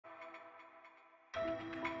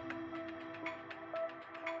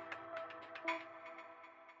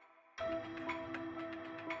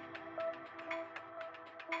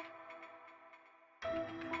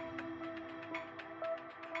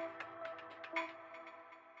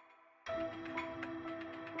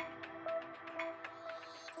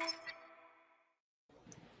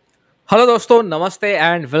Hello, dosto, namaste,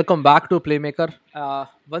 and welcome back to Playmaker.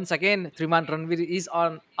 Once again, Triman Ranvir is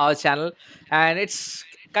on our channel, and it's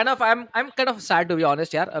kind of I'm kind of sad to be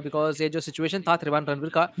honest, यार, because ये जो situation था Triman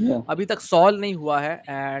Ranvir का Yeah, अभी तक solve नहीं हुआ है,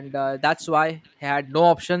 and that's why he had no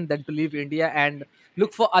option than to leave India and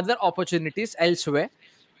look for other opportunities elsewhere.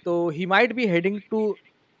 So he might be heading to,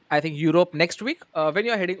 I think, Europe next week. When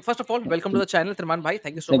you're heading, first of all, welcome to okay. the channel, Triman Bhai.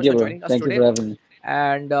 Thank you so Thank much you, for bro. joining us Thank you today, for having me.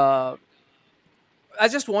 and I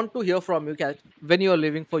just want to hear from you, Kat, when you're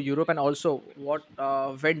leaving for Europe, and also what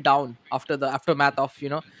went down after the aftermath of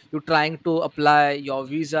you trying to apply your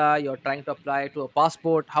visa, you're trying to apply to a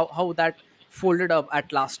passport, how that folded up at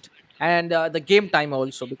last, and the game time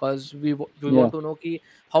also, because we Yeah. want to know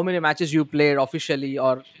how many matches you played officially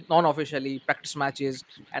or non-officially, practice matches,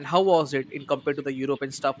 and how was it in compared to the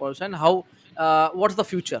European stuff also, and how what's the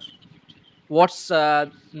future, what's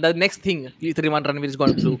the next thing Triman Ranvir is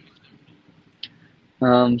going to do.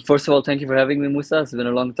 First of all, thank you for having me, Musa. It's been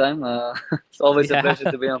a long time. It's always a Yeah. pleasure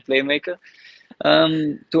to be on Playmaker.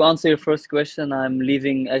 To answer your first question, I'm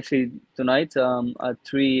leaving actually tonight at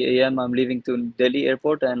 3 a.m. I'm leaving to Delhi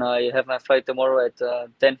airport, and I have my flight tomorrow at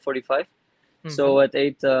 10:45. Hmm. So at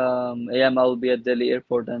 8 a.m. I'll be at Delhi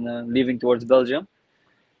airport and leaving towards Belgium.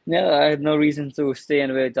 Yeah, I have no reason to stay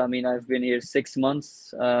and wait. I mean, I've been here 6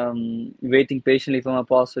 months, waiting patiently for my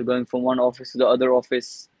passport, going from one office to the other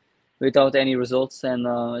office without any results, and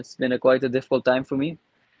it's been quite a difficult time for me.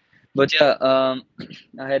 But yeah,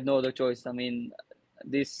 I had no other choice. I mean,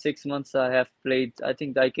 these 6 months I have played. I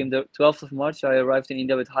think I came the 12th of March. I arrived in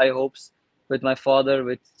India with high hopes, with my father,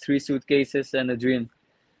 with three suitcases and a dream,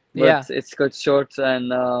 but Yeah. it's cut short. And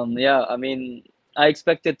yeah, I mean, I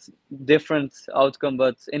expected different outcome,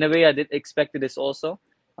 but in a way I did expected this also.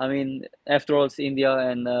 I mean, after all, it's India,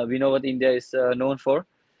 and we know what India is known for.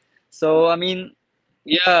 So I mean,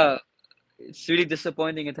 yeah, it's really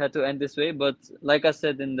disappointing it had to end this way, but like I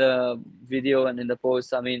said in the video and in the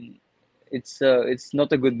post, I mean, it's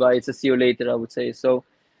not a goodbye, it's a see you later, I would say. So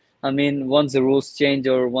I mean, once the rules change,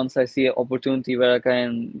 or once I see an opportunity where I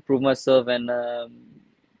can prove myself and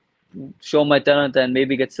show my talent and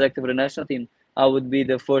maybe get selected for the national team, I would be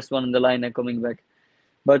the first one in the line and coming back.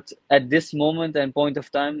 But at this moment and point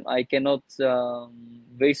of time, I cannot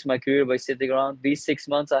waste my career by sitting around. These 6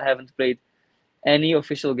 months, I haven't played any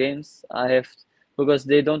official games. I have, because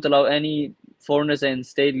they don't allow any foreigners in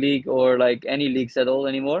state league or like any leagues at all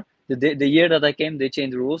anymore. The year that I came, they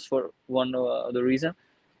changed the rules for one other reason.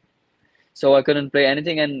 So I couldn't play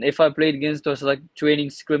anything, and if I played against, it was like training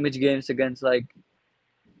scrimmage games against like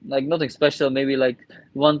nothing special. Maybe like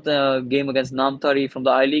one game against Namtari from the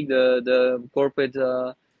I League, the corporate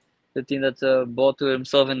the team that bought to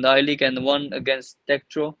himself in the I League, and one against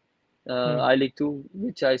Tektro, Hmm. I League Two,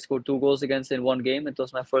 which I scored 2 goals against in one game. It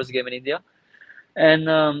was my first game in India, and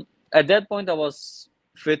at that point I was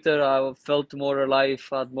fitter. I felt more alive,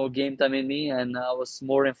 had more game time in me, and I was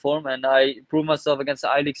more informed. And I proved myself against the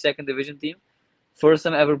I League second division team. First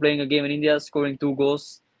time ever playing a game in India, scoring 2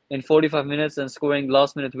 goals in 45 minutes and scoring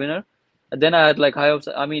last minute winner. And then I had like high hopes.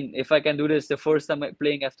 I mean, if I can do this the first time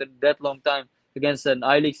playing after that long time against an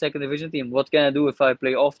I League second division team, what can I do if I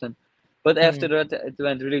play often? But after Hmm. that, it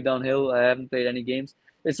went really downhill. I haven't played any games.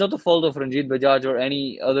 It's not the fault of Ranjit Bajaj or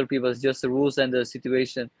any other people. It's just the rules and the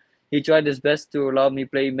situation. He tried his best to allow me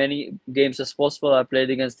play many games as possible. I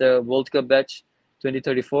played against the World Cup batch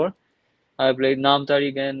 2034. I played Namtari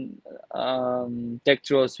again,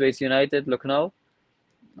 Tektro, Swaits United, Lucknow.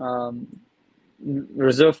 Um,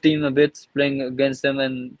 Reserve team a bit, playing against them,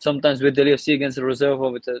 and sometimes with Delhi FC against the reserve,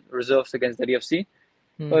 or with the reserves against Delhi FC.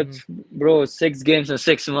 Hmm. But bro, 6 games in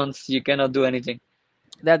 6 months, you cannot do anything.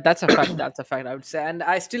 That's a fact. That's a fact, I would say. And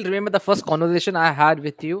I still remember the first conversation I had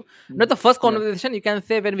with you. Not the first Yeah, conversation, you can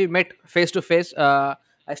say, when we met face to face.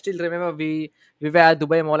 I still remember we were at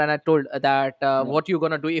Dubai Mall, and I told that yeah, what you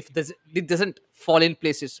gonna do if this it doesn't fall in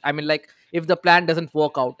places. I mean, like, if the plan doesn't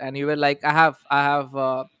work out, and you were like, I have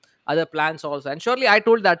other plans also. And surely I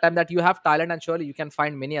told that time that you have talent, and surely you can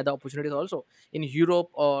find many other opportunities also in Europe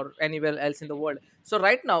or anywhere else in the world. So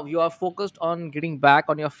right now you are focused on getting back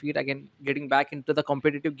on your feet again, getting back into the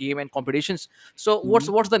competitive game and competitions. So what's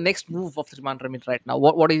mhm. what's the next move of Sriman Ramit right now?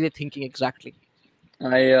 What is he thinking exactly?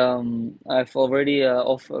 I've already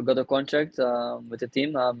got a contract with the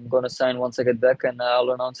team. I'm gonna sign once I get back, and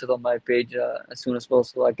I'll announce it on my page as soon as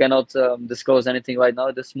possible. I cannot disclose anything right now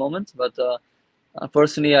at this moment, but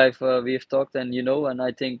personally, we've talked, and and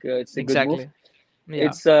I think it's a good move. Exactly. Yeah.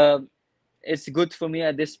 It's uh, it's good for me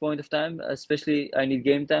at this point of time, especially I need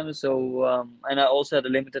game time. So and I also had a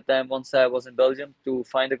limited time once I was in Belgium to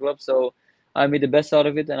find a club. So I made the best out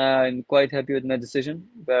of it, and I'm quite happy with my decision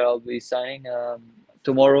where I'll be signing.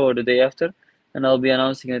 tomorrow or the day after, and I'll be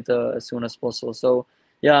announcing it as soon as possible. So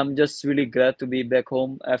yeah, I'm just really glad to be back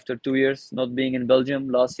home after 2 years not being in Belgium.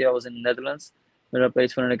 Last year I was in the Netherlands where I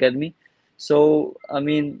played for an academy. So I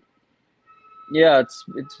mean, yeah,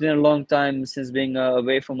 it's been a long time since being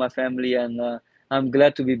away from my family, and I'm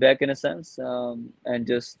glad to be back in a sense, and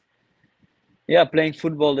just yeah, playing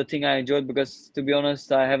football, the thing I enjoyed, because to be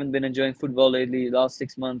honest, I haven't been enjoying football lately. Last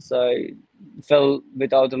 6 months, I fell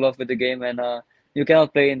without a love with the game, and you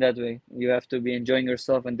cannot play in that way. You have to be enjoying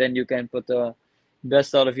yourself, and then you can put the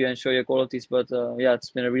best out of you and show your qualities. But yeah,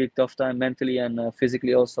 it's been a really tough time mentally and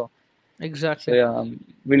physically also. So Exactly. yeah, I'm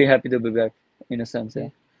really happy to be back in a sense. Yeah, Yeah.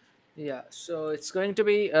 Yeah, so it's going to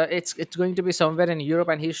be it's going to be somewhere in Europe,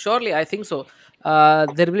 and he surely, I think so.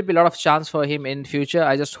 There will be a lot of chance for him in future.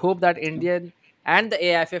 I just hope that Indian and the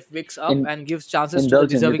AIFF wakes up in and gives chances in to the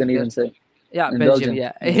Belgium, you deserving can players. even say Yeah, in Belgium. Belgium.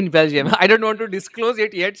 Yeah, Yeah. in Belgium. Yeah. I don't want to disclose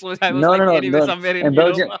it yet, so I was No, like, no, no, anyway, no. somewhere in In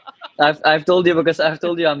Europe. Belgium, I've told you, because I've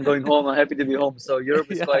told you I'm going home. I'm happy to be home. So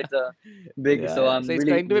Europe is Yeah. quite big. Yeah, So yeah. So I'm it's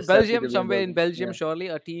really going to be just happy Belgium, to be in somewhere in Belgium. Belgium. Yeah, Surely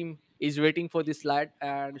a team is waiting for this lad,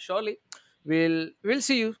 and surely we'll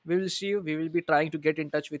see you. We will see you. We will be trying to get in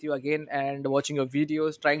touch with you again and watching your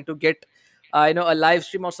videos, trying to get a live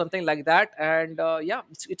stream or something like that. And yeah,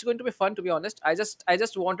 it's going to be fun, to be honest. I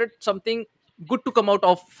just wanted something good to come out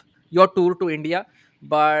of your tour to India,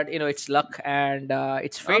 but it's luck and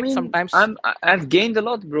it's I fate mean, sometimes. I've gained a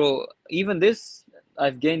lot, bro. Even this,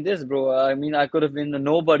 I've gained this, bro. I mean, I could have been a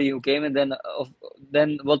nobody who came, and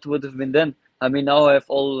then what would have been then? I mean, now I have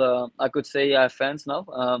all. I could say I have fans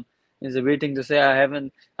now. It's a weird thing to say. I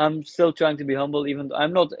haven't. I'm still trying to be humble, even though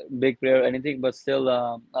I'm not a big player or anything, but still,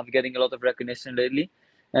 I'm getting a lot of recognition lately.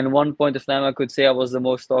 And one point of time, I could say I was the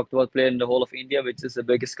most talked about player in the whole of India, which is the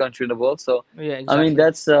biggest country in the world. So Yeah, I mean, exactly.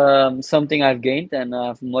 that's something I've gained, and I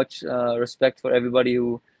have much respect for everybody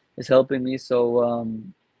who is helping me. So,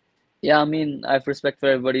 yeah, I mean, I have respect for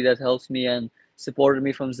everybody that helps me and supported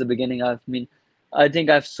me from the beginning. I think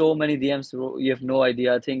I have so many DMs, bro. You have no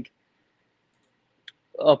idea. I think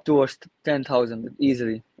up towards 10,000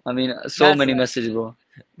 easily. I mean, so That's many nice. messages, bro.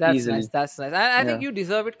 That's nice. Easily. That's nice. And I think Yeah. you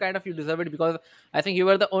deserve it. Kind of, you deserve it because I think you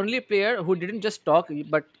were the only player who didn't just talk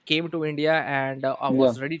but came to India and Yeah.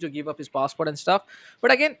 was ready to give up his passport and stuff.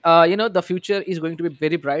 But again, the future is going to be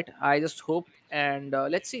very bright. I just hope, and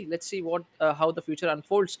let's see what how the future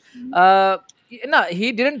unfolds. No,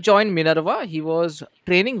 he didn't join Minerva. He was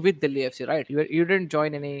training with Delhi FC, right? You didn't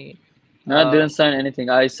join any. No, I Uh, didn't sign anything.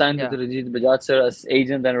 I signed with yeah. Rajit Bajaj sir as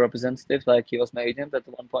agent and representative, like he was my agent at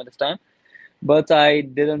one point of time. But I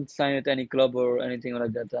didn't sign with any club or anything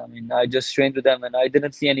like that. I mean, I just trained with them, and I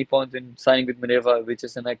didn't see any point in signing with Minerva, which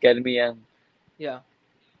is an academy, and Yeah.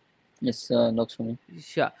 it's not for me.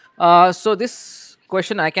 Yeah. So this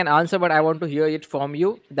question I can answer, but I want to hear it from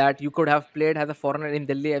you that you could have played as a foreigner in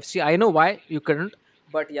Delhi FC. I know why you couldn't,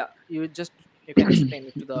 but yeah, you can explain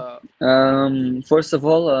it to the. First of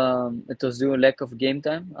all, it was due to lack of game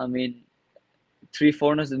time. I mean, three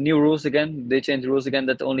foreigners, the new rules again. They changed the rules again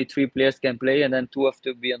that only three players can play, and then two have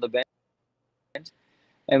to be on the bench.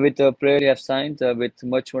 And with the player you have signed, with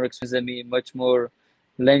much more experience than me, much more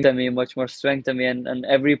length than me, much more strength than me, and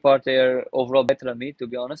every part they are overall better than me, to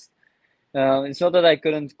be honest. It's not that I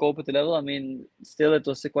couldn't cope with the level. I mean, still it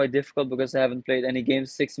was quite difficult because I haven't played any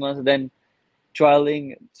games 6 months. Then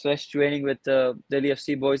trialing slash training with the Delhi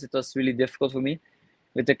FC boys, it was really difficult for me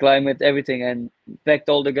with the climate, everything, and packed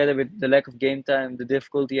all together with the lack of game time, the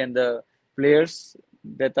difficulty, and the players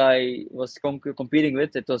that I was competing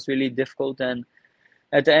with. It was really difficult. And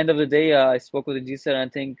at the end of the day, I spoke with the G and I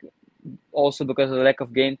think also because of the lack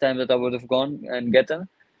of game time that I would have gone and gotten,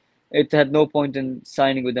 it had no point in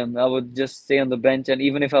signing with them. I would just stay on the bench, and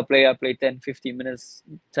even if I play 10, 15 minutes.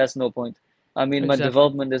 It has no point. I mean, my Exactly.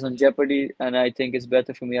 development is on jeopardy, and I think it's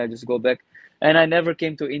better for me. I just go back. And I never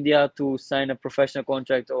came to India to sign a professional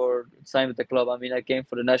contract or sign with the club. I mean, I came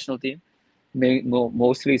for the national team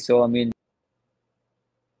mostly. So, I mean,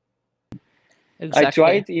 I Exactly.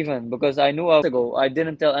 tried even because I knew ago. I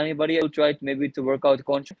didn't tell anybody. I tried maybe to work out a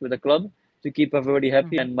contract with the club to keep everybody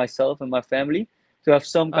happy Hmm. and myself and my family to have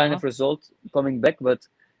some Uh kind huh. of result coming back. But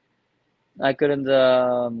I couldn't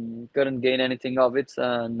gain anything of it,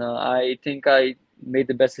 and I think I made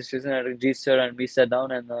the best decision. And G sir and we sat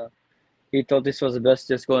down, and he thought this was the best,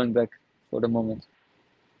 just going back for the moment.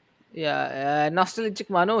 Yeah. Nostalgic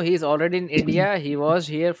Manu. He's already in India. He was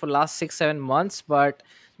here for last 6 7 months, but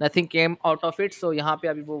nothing came out of it. So यहाँ पे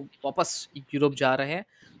अभी वो वापस Europe जा रहे हैं.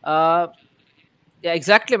 Uh, Yeah,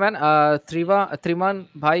 exactly, man. Triman,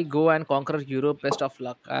 bhai, go and conquer Europe. Best of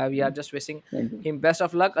luck. We are just wishing Thank you. him best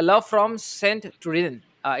of luck. A love from Saint Turin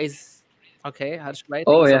is Okay, Harsh bhai, thank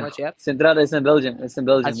Oh you so yeah, much. Yeah. Centrada is in Belgium. It's in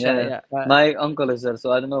Belgium. Yeah, Acha, yeah. yeah. My uncle is there,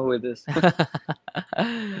 so I don't know who it is.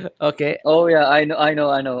 Okay. Oh yeah, I know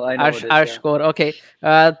who it is. Ash Yeah, score. Okay.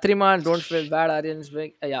 Triman, don't feel bad. Aryan's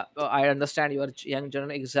big. Yeah, I understand you are young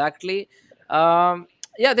general. Exactly.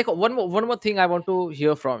 Yeah, one more thing I want to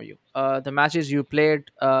hear from you. The matches you played,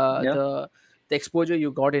 yeah, the exposure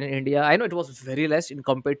you got in India. I know it was very less in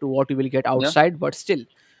compared to what you will get yeah. outside, but still,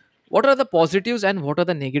 what are the positives and what are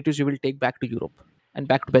the negatives you will take back to Europe and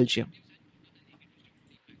back to Belgium?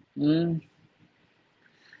 Mm,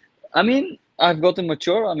 I mean, I've gotten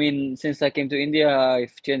mature. I mean, since I came to India,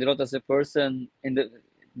 I've changed a lot as a person in the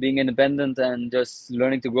being independent and just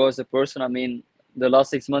learning to grow as a person. I mean, the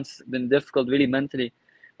last 6 months been difficult, really mentally.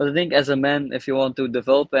 But I think as a man, if you want to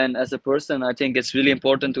develop and as a person, I think it's really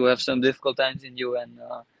important to have some difficult times in you and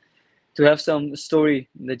to have some story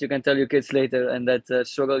that you can tell your kids later and that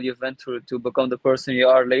struggle you've went through to become the person you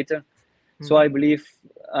are later. So Hmm. I believe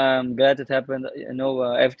I'm glad it happened. You know,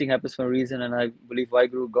 everything happens for a reason, and I believe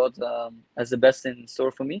Waheguru God has the best in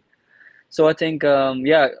store for me. So I think,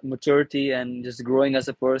 yeah, maturity and just growing as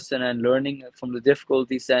a person and learning from the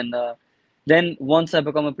difficulties, and then once I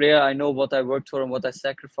become a player, I know what I worked for and what I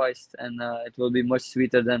sacrificed, and it will be much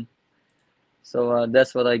sweeter then. So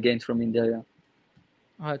that's what I gained from India. Yeah.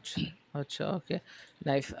 Acha, acha, okay,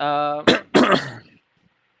 nice.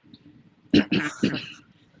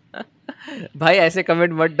 भाई ऐसे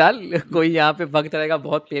comment मत डाल कोई यहाँ पे भक्त रहेगा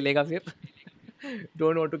बहुत पेलेगा फिर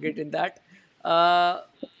don't want to get in that.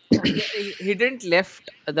 Yeah, he didn't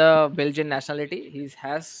left the Belgian nationality. He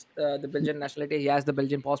has the Belgian nationality. He has the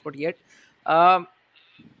Belgian passport yet. um,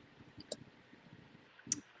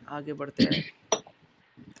 आगे बढ़ते हैं.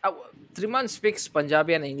 uh, Triman speaks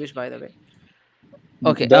Punjabi and English, by the way.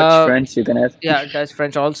 Okay. Dutch, French, you can add. Yeah, Dutch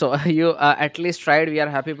French also. You at least tried. We are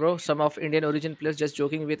happy, bro. Some of Indian origin players just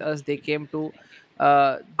joking with us. They came to,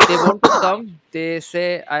 they want to come. They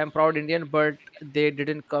say I am proud Indian, but they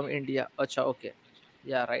didn't come India. Acha, okay.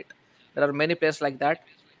 Yeah, right. There are many players like that.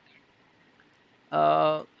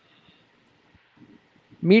 Uh,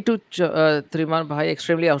 Me too, त्रिमान भाई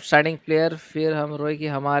extremely outstanding player. फिर हम रोए कि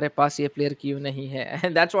हमारे पास ये player क्यों नहीं है.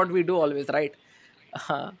 And that's what we do always, right.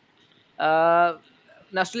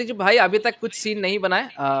 नस्ली जी भाई अभी तक कुछ सीन नहीं बनाए.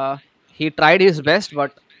 He tried his best,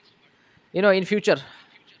 but in future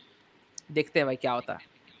देखते हैं भाई क्या होता है.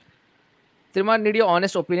 Triman, need your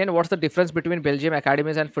honest opinion. What's the difference between Belgium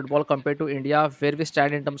academies and football compared to India? Where we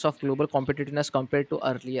stand in terms of global competitiveness compared to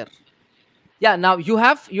earlier? Yeah, now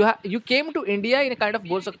you came to India in a kind of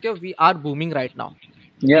बोल सकते हो we are booming right now.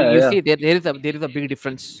 Yeah, You yeah. see there is a big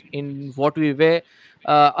difference in what we were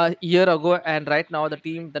a year ago and right now. The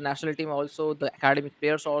team, the national team, also the academic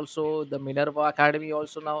players, also the Minerva Academy,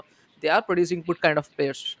 also now they are producing good kind of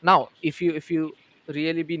players. Now if you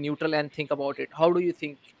really be neutral and think about it, how do you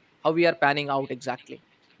think how we are panning out exactly?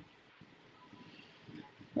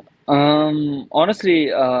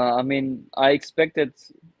 Honestly, I mean, I expected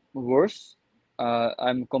worse.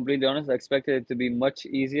 I'm completely honest. I expected it to be much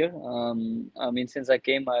easier. I mean, since I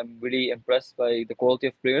came, I'm really impressed by the quality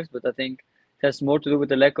of players, but I think it has more to do with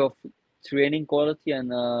the lack of training quality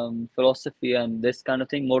and philosophy and this kind of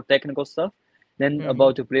thing, more technical stuff than Hmm.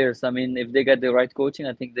 about the players. I mean, if they get the right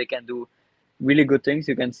coaching, I think they can do really good things.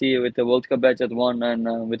 You can see with the World Cup batch at one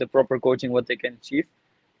and with the proper coaching what they can achieve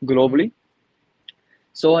Hmm. globally.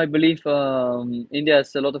 So I believe India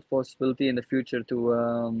has a lot of possibility in the future to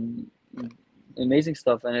amazing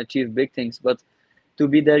stuff and achieve big things. But to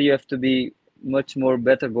be there, you have to be much more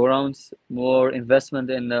better go rounds, more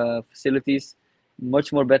investment in facilities,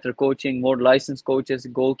 much more better coaching, more licensed coaches,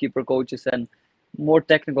 goalkeeper coaches, and more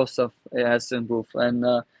technical stuff has to improve. And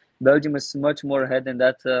Belgium is much more ahead in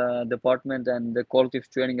that department, and the quality of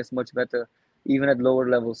training is much better, even at lower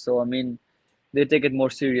levels. So I mean they take it more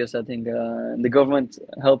serious. I think the government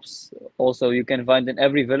helps. Also, you can find in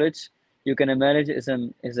every village you can manage is a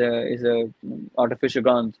artificial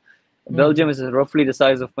ground. Hmm. Belgium is roughly the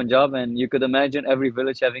size of Punjab, and you could imagine every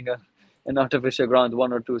village having a an artificial ground,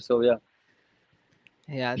 one or two. So yeah,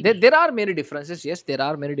 Yeah, there are many differences. Yes, there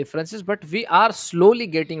are many differences, but we are slowly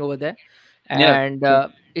getting over there, yeah, and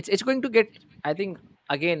true. it's going to get. I think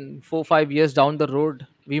again 4 5 years down the road,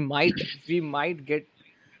 we might get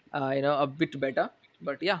a bit better.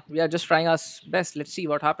 But yeah, we are just trying our best. Let's see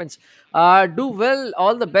what happens. Do well.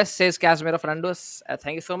 All the best, says Casimiro Fernandez.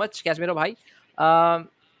 Thank you so much, Casimiro bhai. Um,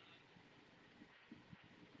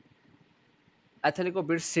 Atletico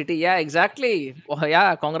beat City. Yeah, exactly. Oh,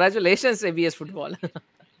 yeah, congratulations, ABS Football.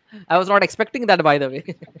 I was not expecting that, by the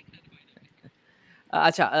way.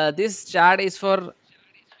 Acha, this chat is for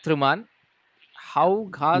Truman. How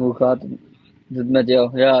Ghat Mughal. Yeah,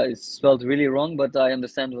 yeah, it's spelled really wrong, but I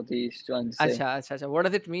understand what he's trying to say. Acha, acha, acha. What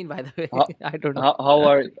does it mean, by the way? How I don't know.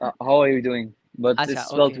 how are you doing? But it's Acha,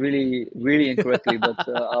 spelled okay. really really incorrectly. But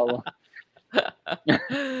I'll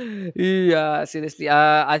Yeah, seriously.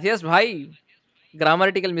 Athiyas भाई,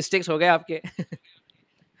 grammatical mistakes हो गए आपके.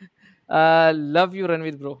 Love you,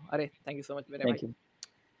 Ranveer bro. अरे, thank you so much मेरे भाई. thank you.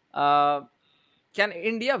 Uh, can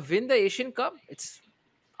India win the Asian Cup? It's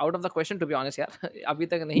out of the question, to be honest यार. अभी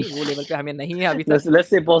तक नहीं, वो लेवल पे हमें नहीं है अभी तक. Let's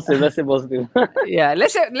say positive. Let's say positive. Yeah,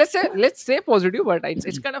 let's say positive, but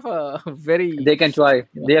it's kind of a very, They can try.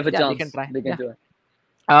 They have a yeah, they can chance. try. They can Yeah. try.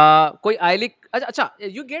 कोई आई league. अच्छा अच्छा,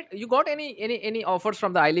 you got any offers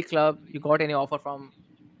from the I League club? You got any offer from?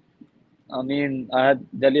 I mean, I had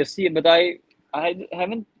Delhi FC, but I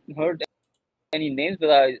haven't heard any names,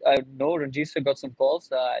 but I know Ranjit sir got some calls.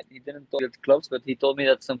 He didn't talk with clubs, but he told me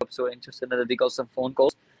that some clubs were interested and that they got some phone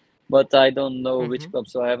calls. But I don't know which Mhm. club,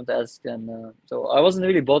 so I haven't asked. And so I wasn't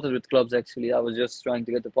really bothered with clubs actually. I was just trying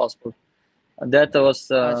to get the passport. And that was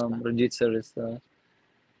Acha. Ranjit sir's Okay,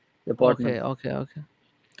 department. okay, okay.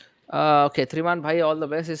 Okay, Triman Bhai, all the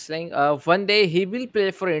best. Is saying one day he will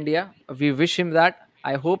play for India. We wish him that.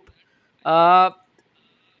 I hope. Uh,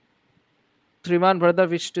 Triman brother,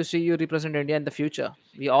 wish to see you represent India in the future.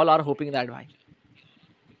 We all are hoping that, bhai.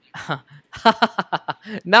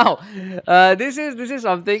 Now, this is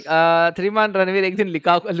something. Triman Ranvir एक दिन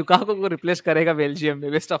लुकाको को replace करेगा Belgium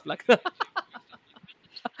में. Best of luck.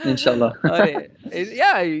 Inshallah. अरे,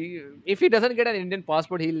 yeah, if he doesn't get an Indian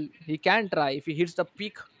passport, he can try. If he hits the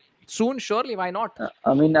peak soon, surely why not?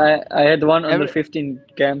 I mean, I had one under Every, 15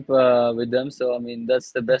 camp with them, so I mean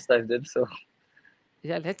that's the best I did. So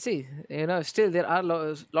yeah, let's see. Still there are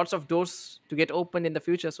lots of doors to get open in the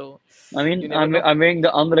future, so I you mean, never know. I'm wearing the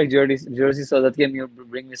Anderlecht jersey, so that can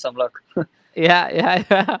bring me some luck. Yeah, yeah,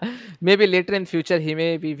 yeah. Maybe later in future he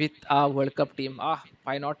may be with our World Cup team.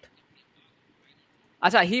 Why not?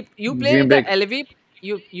 Acha, you play Dream in the big. LV.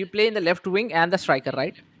 You play in the left wing and the striker,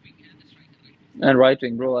 right? And right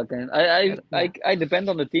wing, bro. I can. Yeah. I depend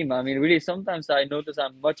on the team. I mean, really, sometimes I notice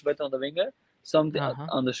I'm much better on the winger. Some Uh-huh.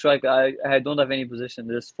 on the striker, I don't have any position.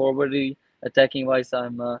 Just forwardly attacking wise,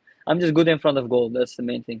 I'm just good in front of goal. That's the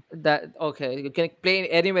main thing. That okay. You can play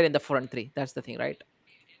anywhere in the front three. That's the thing, right?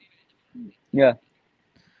 Yeah,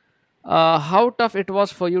 How tough it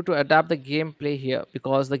was for you to adapt the gameplay here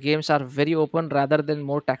because the games are very open rather than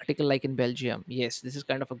more tactical like in Belgium. Yes, this is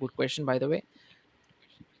kind of a good question, by the way.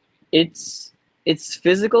 it's it's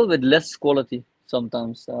physical with less quality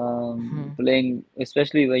sometimes. Hmm. Playing,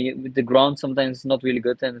 especially with the ground, sometimes it's not really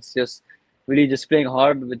good, and it's just really just playing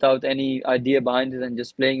hard without any idea behind it, and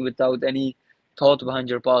just playing without any thought behind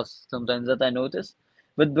your pass. Sometimes that I notice,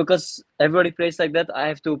 but because everybody plays like that, I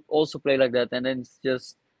have to also play like that, and then it's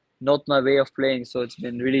just not my way of playing. So it's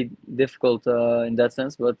been really difficult in that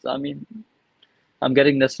sense. But I mean, I'm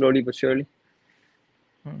getting there slowly but surely.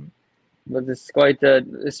 Hmm. But it's quite,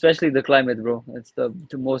 especially the climate, bro. It's the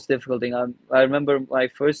most difficult thing. I remember my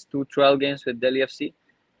first two trial games with Delhi FC.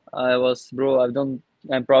 I was, bro.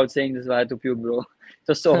 I'm proud saying this, but I had to puke, bro. It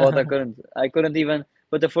was so hot. I couldn't even.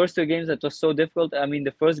 But the first two games, it was so difficult. I mean,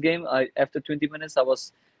 the first game, I after 20 minutes, I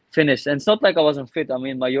was finished. And it's not like I wasn't fit. I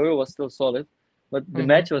mean, my yo-yo was still solid, but the Mhm,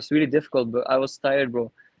 match was really difficult. But I was tired,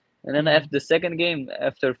 bro. And then mhm, after the second game,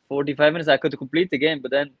 after 45 minutes, I could complete the game.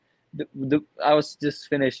 But then I was just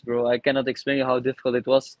finished, bro. I cannot explain how difficult it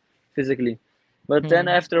was physically. But then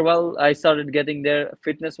mhm, after a while, I started getting there.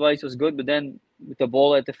 Fitness wise was good, but then with the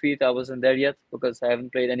ball at the feet, I wasn't there yet because I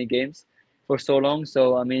haven't played any games for so long.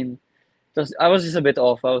 So I mean, I was just a bit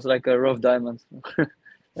off. I was like a rough diamond.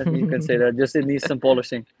 You can say that. Just it needs some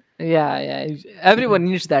polishing. yeah, yeah. Everyone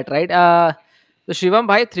needs that, right? तो शिवम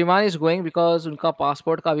भाई त्रिमान is going because उनका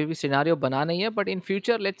passport का अभी भी scenario बना नहीं है, but in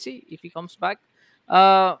future let's see if he comes back.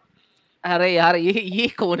 uh, अरे यार, ये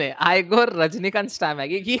कौन है? आइगोर रजनीकांत स्टैम है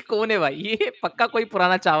ये कौन है भाई? ये पक्का कोई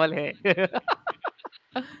पुराना चावल है.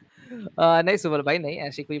 नहीं सुबल भाई, नहीं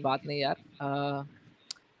ऐसी कोई बात नहीं यार.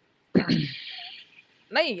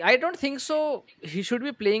 नहीं, I don't think so. He should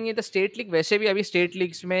be playing in the state league. वैसे भी अभी स्टेट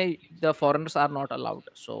लीग्स में the foreigners are not allowed,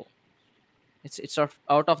 so it's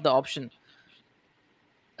out of the option.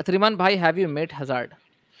 Triman bhai, have you met Hazard?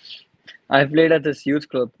 I played at his youth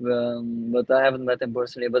club, but I haven't met him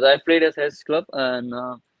personally. But I played at his club, and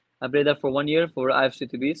I played there for 1 year for IFC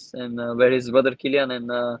Tbilisi, and where his brother Kylian and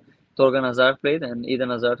Torgan Hazard played, and Eden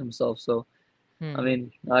Hazard himself. So I Hmm,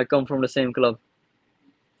 mean, I come from the same club.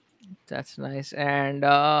 that's nice. And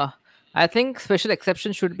I think special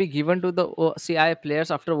exception should be given to the OCI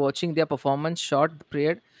players after watching their performance short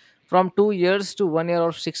period from 2 years to 1 year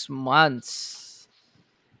or 6 months.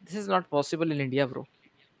 This is not possible in India, bro.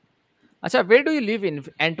 Acha, where do you live in?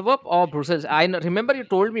 Antwerp or Brussels? Remember you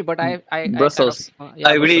told me, but I kind of Brussels.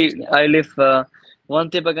 yeah, Brussels. Yeah. I live. One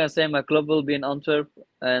tip I can say, my club will be in Antwerp,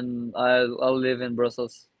 and I'll live in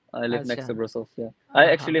Brussels. I live next to Acha. Brussels. Yeah,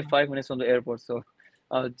 I actually live Uh-huh. 5 minutes from the airport, so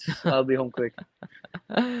I'll be home quick.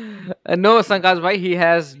 No, Sankas bhai, he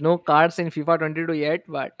has no cards in FIFA 22 yet,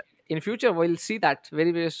 but in future we'll see that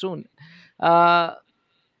very very soon. Uh,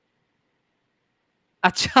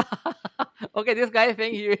 Acha. Okay, this guy is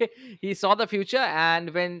saying he saw the future,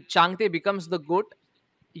 and when Changte becomes the goat,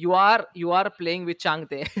 you are playing with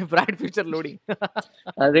Changte. Bright future loading.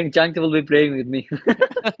 I think Changte will be playing with me.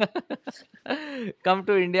 Come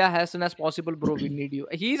to India as soon as possible, bro. We need you.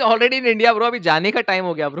 He's already in India, bro. अभी जाने का time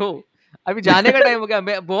हो गया, bro. अभी जाने का time हो गया.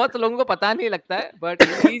 मैं बहुत लोगों को पता नहीं लगता है, but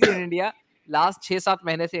he is in India. Last 6-7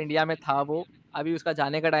 महीने से इंडिया में था वो. अभी उसका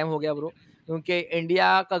जाने का टाइम हो गया, ब्रो. क्योंकि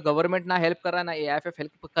इंडिया का गवर्नमेंट ना हेल्प कर रहा है, ना एआईएफ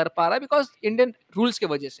हेल्प कर पा रहा है, बिकॉज इंडियन रूल्स की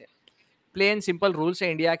वजह से. प्लेन सिंपल रूल्स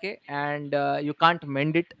है इंडिया के, and you can't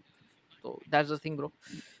mend it. तो that's the thing, bro.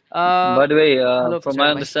 By the way, hello from my sad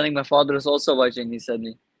भाई. understanding, my father is also watching. He said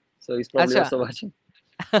me, so he's probably अच्छा. also watching.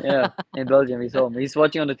 Yeah, in Belgium, he's home. He's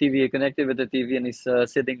watching on the TV. He connected with the TV, and he's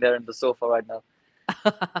sitting there on the sofa right now.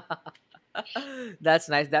 That's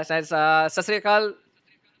nice. That's nice. सत श्री अकाल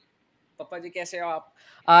पापा जी, कैसे हो आप?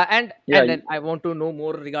 Yeah, And then I want to know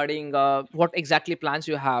more regarding what exactly plans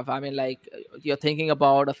you have. I mean, like you're thinking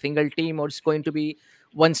about a single team, or it's going to be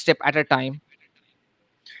one step at a time.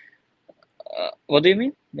 what do you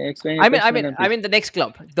mean? May I explain your I mean, I question mean, again, I please? mean the next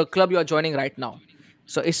club, the club you're joining right now.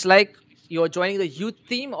 So it's like you're joining the youth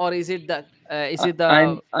team, or is it the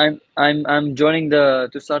I'm joining to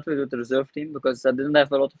start with the reserve team because I didn't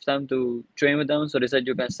have a lot of time to train with them. So they said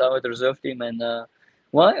you can start with the reserve team, and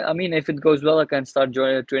well, I mean, if it goes well, I can start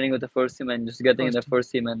training with the first team and just getting in the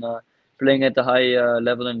first team? first team and playing at a high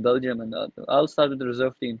level in Belgium. And I'll start with the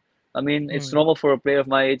reserve team. I mean, it's Hmm. normal for a player of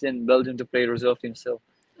my age in Belgium to play reserve team still.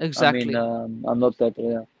 I mean, Exactly. I'm not that,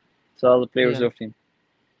 yeah. So I'll play Yeah. reserve team.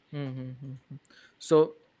 Mm-hmm.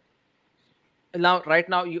 So now, right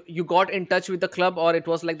now, you got in touch with the club, or it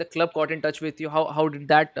was like the club got in touch with you? How did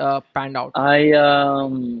that panned out?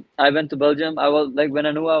 I went to Belgium. I was like when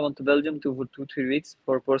I knew I went to Belgium for 2 3 weeks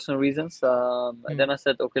for personal reasons. And Hmm. then I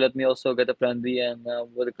said, okay, let me also get a plan B, and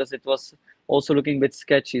because it was also looking a bit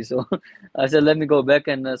sketchy, so I said, let me go back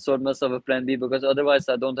and sort myself a plan B because otherwise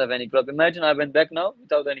I don't have any club. Imagine I went back now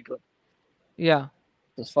without any club. Yeah.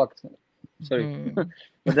 It's fucked. Sorry. Hmm.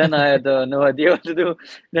 But then I had no idea what to do.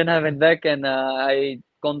 Then I went back and I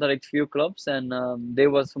contacted few clubs, and they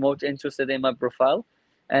was most interested in my profile,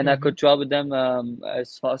 and I Mm-hmm. could travel with them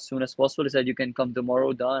as soon as possible. They said you can come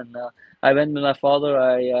tomorrow, done. I went with my father.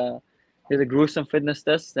 I did a gruesome fitness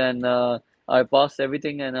test, and I passed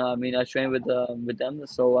everything. And I mean, I trained with them,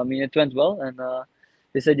 so I mean, it went well. And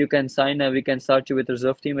they said you can sign. We can start you with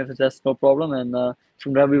reserve team if that's no problem, and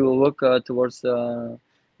from there we will work towards.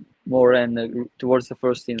 More and towards the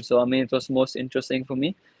first team. So I mean, it was most interesting for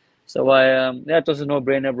me. So yeah, it was a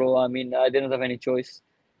no-brainer, bro. I mean, I didn't have any choice,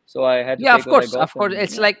 so I had to Yeah, take of what I course, got, of course. and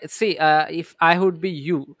It's yeah, like, see, if I would be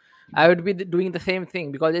you, I would be doing the same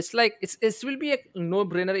thing, because it's like it will be a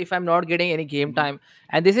no-brainer if I'm not getting any game Mhm. time,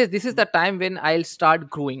 and this is the time when I'll start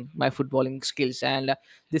growing my footballing skills, and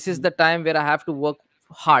this is Mhm. the time where I have to work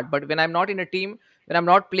hard. But when I'm not in a team, when I'm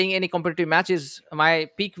not playing any competitive matches, my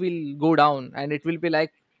peak will go down, and it will be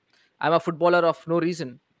like I'm a footballer of no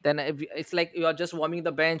reason. Then it's like you are just warming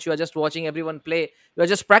the bench, you are just watching everyone play, you are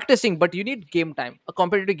just practicing, but you need game time. A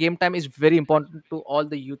competitive game time is very important to all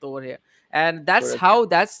the youth over here, and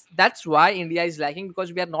Correct. that's why India is lacking,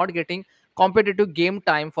 because we are not getting competitive game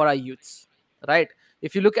time for our youths, right?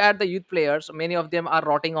 If you look at the youth players, many of them are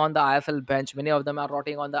rotting on the IFL bench, many of them are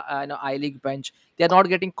rotting on the I League bench. They are not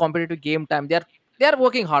getting competitive game time. They are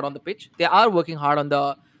working hard on the pitch, they are working hard on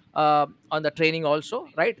the training also,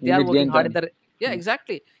 right? They You are need working game hard in time. the, yeah, Mm.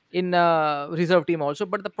 exactly, in reserve team also.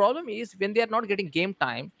 But the problem is when they are not getting game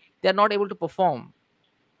time, they are not able to perform,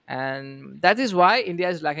 and that is why India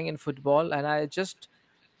is lacking in football. And I just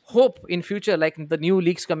hope in future, like the new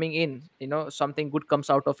leagues coming in, something good comes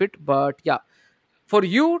out of it. But yeah, for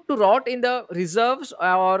you to rot in the reserves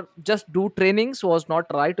or just do trainings was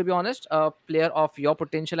not right, to be honest. A player of your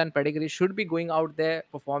potential and pedigree should be going out there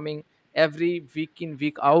performing every week in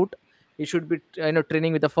week out. He should be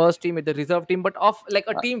training with the first team, with the reserve team, but of like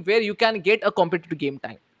a I team where you can get a competitive game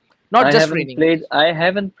time, not just training. I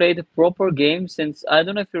haven't played a proper game since I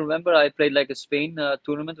don't know if you remember. I played like a Spain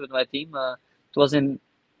tournament with my team. It was in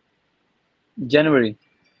January.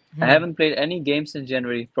 I Hmm. haven't played any games since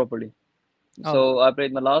January properly. Oh. So I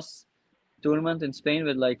played my last tournament in Spain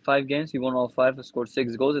with like 5 games. We won all five. I scored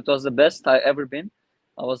 6 goals. It was the best I ever been.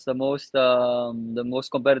 I was the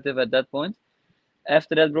most competitive at that point.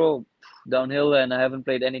 After that, bro, downhill, and I haven't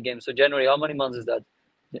played any games. So January, how many months is that?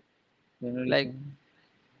 January, Like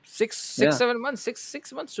six, yeah. 7 months,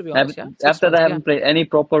 6 months to be honest. Yeah, six After that, months. I Yeah. haven't played any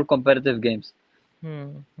proper competitive games. Hmm.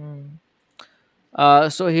 Hmm.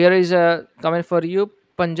 So here is a comment for you.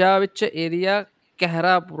 Punjab which area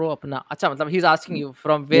कहरा bro अपना अच्छा मतलब he's asking you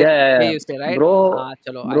from where Yeah, you stay, right? bro, हाँ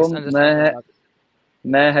चलो I bro, understand Punjab.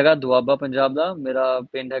 मैं हैगा ਦੁਆਬਾ ਪੰਜਾਬ ਦਾ ਮੇਰਾ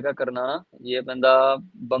ਪਿੰਡ ਹੈਗਾ ਕਰਨਾਣਾ ਇਹ ਬੰਦਾ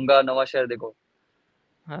ਬੰਗਾ ਨਵਾਂ ਸ਼ਹਿਰ ਦੇਖੋ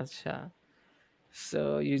अच्छा, so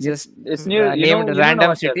you you, just it's near named you know random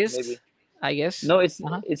नवां शहर cities, maybe I guess. no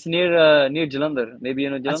Uh-huh. it's near Jalandhar maybe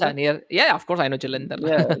you know अच्छा Jalandhar near, yeah, of course I know Jalandhar.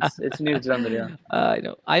 yeah it's near Jalandhar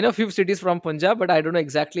yeah I know few cities from Punjab, but I don't know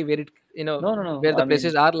exactly where it no where the I mean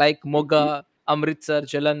places are like y- Moga, Amritsar,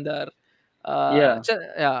 Jalandhar. yeah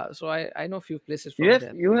Yeah, so I know few places you from have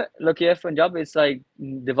there. look you have Punjab it's like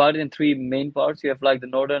divided in three main parts you have like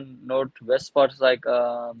the northwest parts like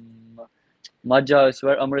Majha is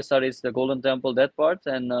where Amritsar is the Golden Temple, that part,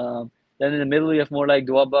 and then in the middle you have more like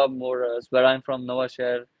Doaba, more where I'm from,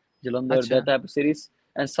 Nawashahar, Jalandhar, अच्छा. that type of cities.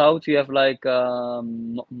 And south you have like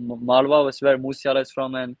Malwa, was where Musiala is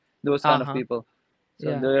from, and those हाँ kind of हाँ. people. So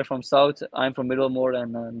Yeah. they're from south. I'm from middle more,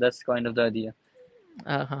 and that's kind of the idea.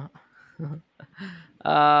 Uh-huh.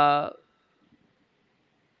 uh,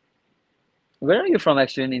 Where are you from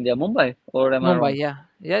actually in India? Mumbai, or am I Mumbai, wrong?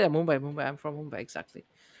 yeah, Mumbai. I'm from Mumbai, exactly.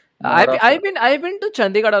 Maharashtra. I've been to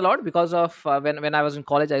Chandigarh a lot because of when I was in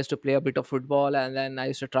college, I used to play a bit of football, and then I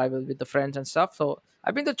used to travel with the friends and stuff. So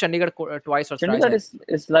I've been to Chandigarh twice or thrice, Chandigarh I think.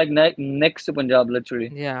 is like next to Punjab,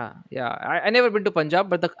 literally. Yeah. I never been to Punjab,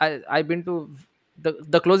 but I've been to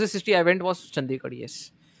the closest city I went was Chandigarh.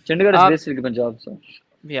 Yes. Chandigarh is Uh, basically Punjab, so.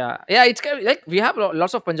 yeah. It's kind of like we have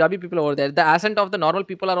lots of Punjabi people over there. The accent of the normal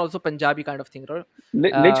people are also Punjabi kind of thing, right?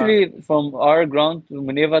 Uh, Literally from our ground to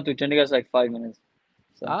Maneva to Chandigarh is like 5 minutes.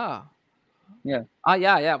 So ah. yeah,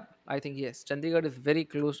 Yeah. I think yes. Chandigarh is very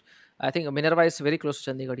close. I think Minerva is very close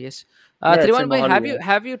to Chandigarh. Yes. yeah, it's in Triman bhai, Mohali. Yeah,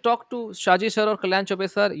 have you talked to Shaji sir or Kalyan Chobe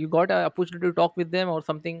sir? You got an opportunity to talk with them or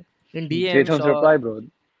something in they DMs don't or reply, bro.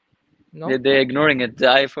 no? They're ignoring it.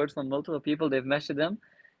 I've heard from multiple people. They've messaged them.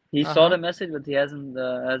 He Uh saw huh. the message, but he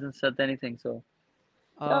hasn't said anything. So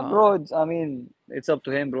yeah, bro. Ah. I mean, it's up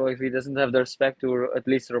to him, bro. If he doesn't have the respect to at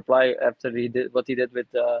least reply after he did what he did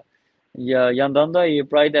with yeah Yandanda, he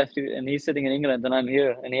replied after, and he's sitting in England, and I'm here,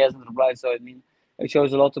 and he hasn't replied. So I mean, it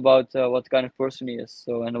shows a lot about what kind of person he is.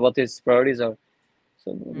 So and what his priorities are.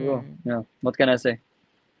 So, bro, Hmm. yeah, what can I say?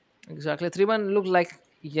 Exactly. Triman looked like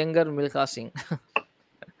younger Milka Singh.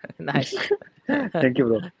 Nice. Thank you,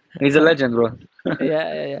 bro. He's a legend, bro.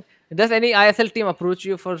 Yeah. Does any ISL team approach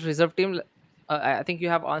you for reserve team? I think you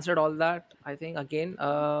have answered all that. I think again.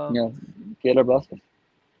 Yeah, Kerala Blasters.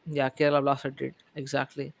 Yeah, Kerala Blaster did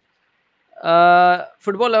exactly.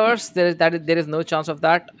 Football lovers, there is no chance of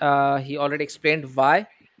that. He already explained why.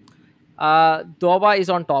 Doba is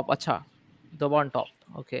on top. Acha, Doba on top.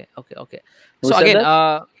 Okay. Who So said again,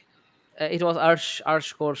 that? it was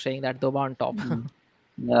Arsh Kaur saying that Doba on top. Mm.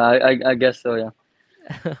 Yeah, I guess so. Yeah.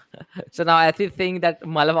 So now I think that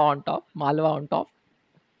Malwa on top. Malwa on top.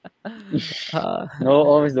 Uh, No,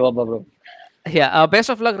 always the Wabba, bro. yeah. Best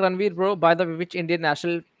of luck, Ranveer, bro. By the way, which Indian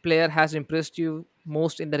national player has impressed you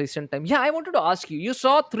most in the recent time? Yeah, I wanted to ask you. You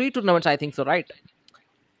saw three tournaments, I think so, right?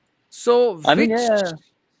 So I mean,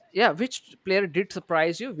 yeah, which player did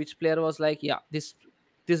surprise you? Which player was like, yeah, this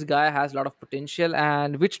guy has a lot of potential,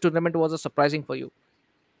 and which tournament was a surprising for you?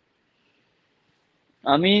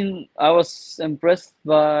 I mean, I was impressed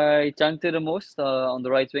by Changte the most on the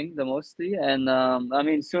right wing, the mostly, and I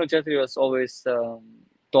mean, Sunil Chetri was always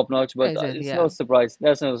top notch, Yeah, but exactly. it's no Yeah, surprise.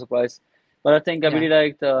 That's no surprise. But I think I yeah. really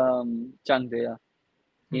liked Changte. Yeah,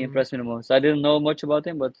 he Hmm. impressed me the most. I didn't know much about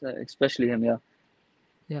him, but especially him. Yeah,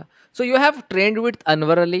 Yeah. So you have trained with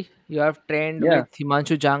Anwar Ali. You have trained yeah. with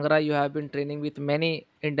Himanshu Jangra. You have been training with many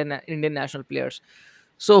Indian national players.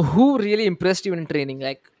 So who really impressed you in training?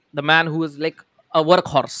 Like the man who is like a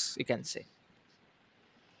workhorse, you can say.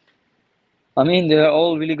 I mean, they're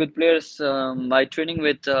all really good players. I trained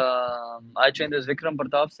with Vikram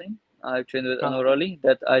Pratap Singh. I trained with Ah. Anwar Ali.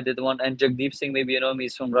 That I did one, and Jagdeep Singh. Maybe you know him.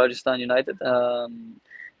 He's from Rajasthan United.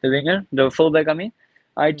 The winger, the fullback. I mean,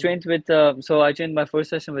 I Hmm. trained with. So I trained my first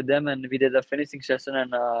session with them, and we did a finishing session,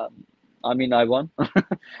 and I mean, I won.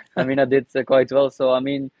 I mean, I did quite well. So I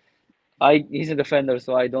mean, I he's a defender,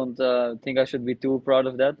 so I don't think I should be too proud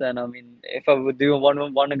of that. And I mean, if I would do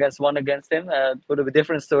one against him, it would be a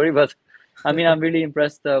different story. But I mean, I'm really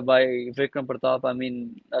impressed by Vikram Pratap. I mean,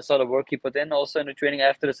 I saw the work he put in. Also in the training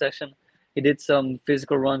after the session, he did some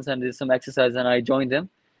physical runs and did some exercise, and I joined him.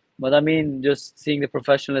 But I mean, just seeing the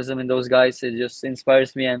professionalism in those guys, it just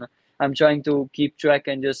inspires me, and I'm trying to keep track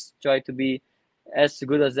and just try to be as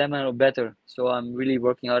good as them or better. So I'm really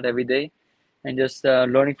working hard every day and just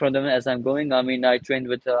learning from them as I'm going. I mean, I trained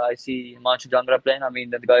with I see Manchu Jangra playing. I mean,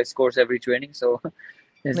 that guy scores every training, so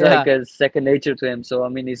it's Yeah. like a second nature to him. So I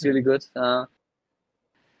mean, he's really Mhm. good.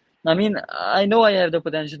 I mean, I know I have the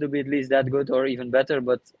potential to be at least that good or even better,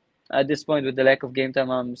 but at this point, with the lack of game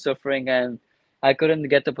time, I'm suffering and I couldn't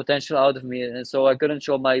get the potential out of me, and so I couldn't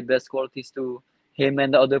show my best qualities to him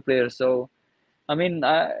and the other players. So I mean,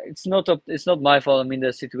 it's not my fault. I mean,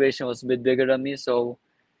 the situation was a bit bigger than me, so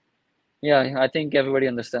yeah, I think everybody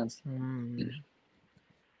understands. Mm.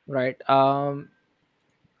 Right.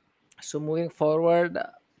 So moving forward,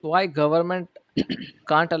 why government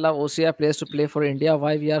can't allow OCI players to play for India?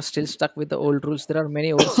 Why we are still stuck with the old rules? There are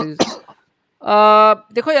many overseas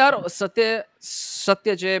देखो यार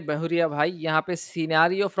सत्य जय बहुरिया भाई यहाँ पे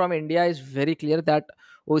scenario from India is very clear that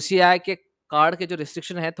OCI के card के जो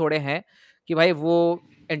रिस्ट्रिक्शन है थोड़े हैं कि भाई वो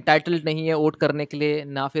एंटाइटल्ड नहीं है वोट करने के लिए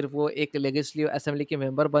ना फिर वो एक लेजिस्लेटिव असेंबली के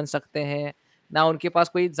मेंबर बन सकते हैं ना उनके पास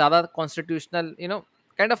कोई ज्यादा कॉन्स्टिट्यूशनल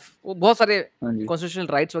काइंड ऑफ बहुत सारे हाँ जी। कॉन्स्टिट्यूशनल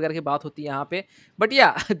राइट्स वगैरह की बात होती है यहाँ पे बट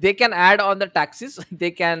या they can add on the taxes they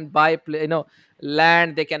can by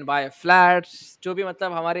land they can buy flats जो भी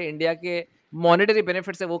मतलब हमारे इंडिया के मॉनेटरी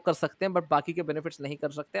बेनिफिट्स है वो कर सकते हैं बट बाकी के बेनिफिट्स नहीं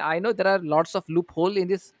कर सकते I know there are lots of loop hole in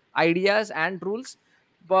this ideas and rules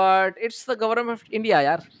but it's the government of India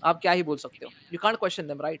यार आप क्या ही बोल सकते हो you can't question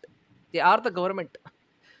them right they are the government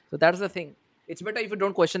so that's the thing it's better if you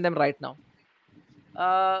don't question them right now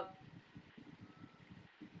uh,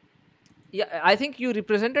 yeah I think you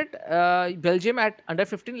represented Belgium at under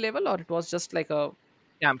 15 level or it was just like a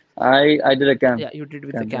camp I did a camp, yeah you did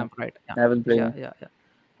with the camp, yeah. camp right yeah I haven't played. yeah Yeah. yeah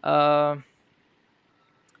yeah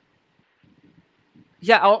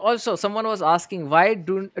yeah. Also, someone was asking why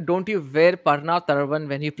don't you wear parna turban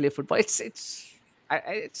when you play football?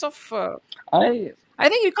 It's of. I I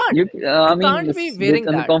think you can't. you I You mean, can't be it's a bit wearing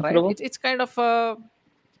that, right? uncomfortable. It's kind of.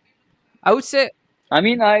 I would say I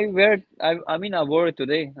mean, I wear it. I mean, I wore it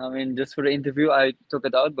today. I mean, just for the interview, I took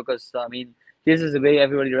it out because I mean, this is the way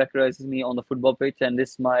everybody recognizes me on the football pitch, and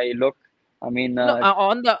this is my look. I mean, no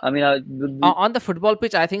on the I mean, on the football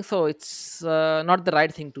pitch. I think so. It's not the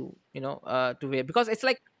right thing to to wear because it's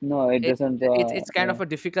like no, it it, doesn't. it's kind Yeah. of a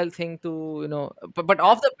difficult thing to but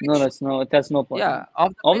off the No, pitch, that's no point. yeah,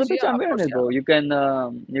 off the Off the pitch, pitch, yeah, I'm of wearing course, it, yeah.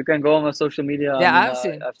 bro. You can go on my social media. I Yeah, mean, I've I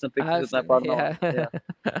seen. have some pictures I've with my seen. partner on. Yeah.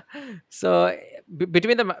 Yeah. So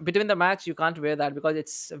between the match, you can't wear that because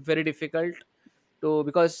it's very difficult to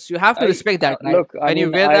because you have to I respect that, right? look. I When you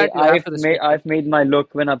mean, wear that, you have to respect it. I've made my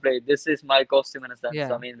look when I play. This is my costume in a sense. I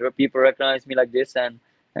Yeah. mean, where people recognize me like this, and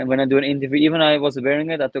when I do an interview, even I was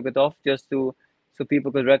wearing it, I took it off just to so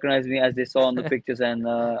people could recognize me as they saw on the pictures and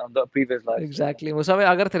on the previous live. So exactly मुसावे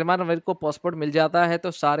अगर थिरमान रनवीर को passport मिल जाता है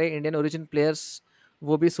तो सारे Indian origin players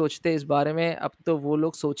वो भी सोचते हैं इस बारे में अब तो वो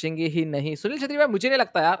लोग सोचेंगे ही नहीं सुनील छेत्री भाई मुझे नहीं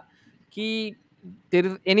लगता यार कि there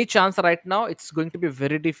is any chance right now it's going to be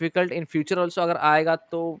very difficult in future also अगर आएगा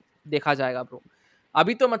तो देखा जाएगा ब्रो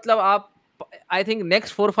अभी तो मतलब आप आई थिंक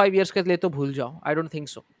नेक्स्ट 4-5 ईयर्स के लिए तो भूल जाओ आई डोंट थिंक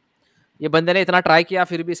सो ये बंदे ने इतना ट्राई किया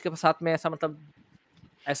फिर भी इसके साथ में ऐसा मतलब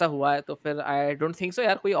ऐसा हुआ है तो फिर आई डोंट थिंक सो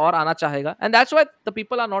यार कोई और आना चाहेगा and that's why the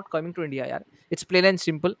people are not coming to India यार it's plane and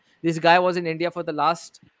simple this guy was in India for the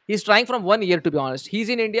last he is trying from 1 year to be honest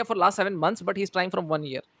he's in India for last 7 months but he's trying from 1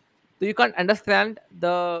 year so you can't understand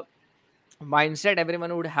the mindset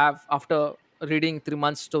everyone would have after reading 3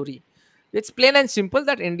 months story. It's plain and simple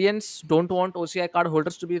that Indians don't want OCI card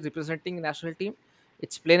holders to be representing national team.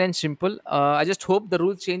 It's plain and simple. I just hope the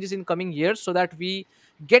rule changes in coming years so that we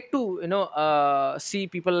get to see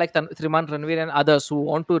people like Triman Ranvir and others who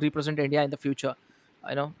want to represent India in the future.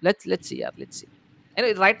 Let's see, yeah, let's see.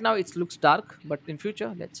 Anyway, right now it looks dark, but in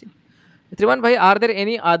future, let's see. Triman bhai, are there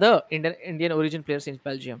any other Indian origin players in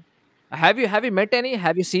Belgium? Have you met any?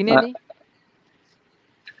 Have you seen I, any?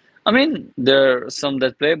 I mean, there are some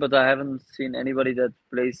that play, but I haven't seen anybody that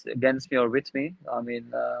plays against me or with me. I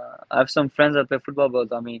mean, I have some friends that play football,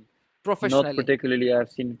 but I mean, not Professionally. particularly.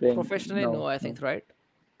 I've seen playing. Professionally, no, No, I no. think, right?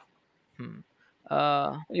 Hmm.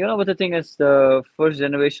 Uh, You know, but the thing is, the first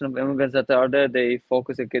generation of immigrants that are there, they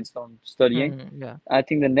focus their kids on studying. yeah. I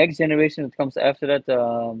think the next generation that comes after that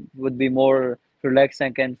would be more relaxed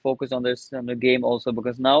and can focus on this on the game also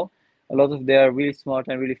because now a lot of they are really smart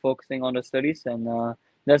and really focusing on the studies and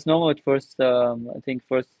that's normal at first. I think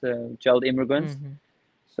first child immigrants. Mhm.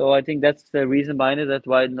 So I think that's the reason behind it. That's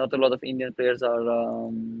why not a lot of Indian players are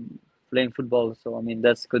playing football. So I mean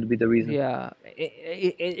that's could be the reason. Yeah.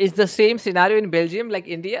 Is the same scenario in Belgium like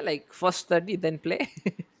India, like first study, then play?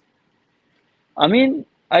 I mean,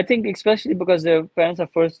 I think especially because their parents are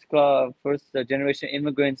first generation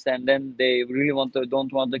immigrants, and then they really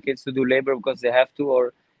don't want the kids to do labor because they have to,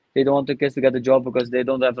 or they don't want the kids to get a job because they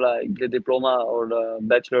don't have like the diploma or the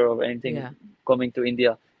bachelor or anything Yeah, coming to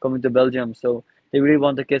India, coming to Belgium. So they really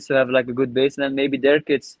want the kids to have like a good base, and then maybe their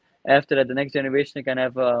kids after that, the next generation can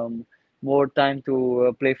have more time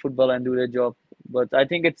to play football and do their job. But I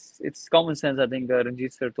think it's common sense. I think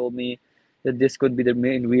Ranjit sir told me that this could be the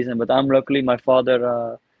main reason. But I'm luckily my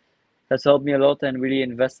father has helped me a lot and really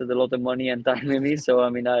invested a lot of money and time in me. So I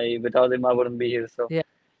mean, I without him I wouldn't be here. So yeah.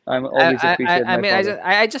 I'm always appreciate I my mean, father.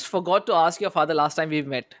 I just forgot to ask your father last time we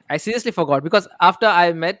met. I seriously forgot because after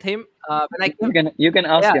I met him, when I came, You can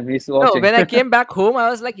ask yeah, him. He's no, watching. when I came back home, I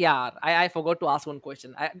was like, yeah, I forgot to ask one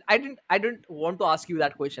question. I didn't want to ask you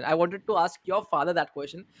that question. I wanted to ask your father that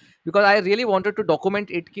question because I really wanted to document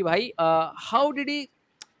it. Ki bhai, how did he?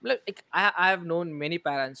 Like, I have known many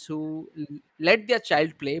parents who let their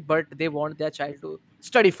child play, but they want their child to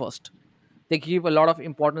study first. They give a lot of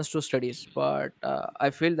importance to studies, but I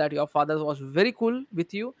feel that your father was very cool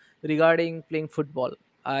with you regarding playing football.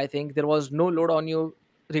 I think there was no load on you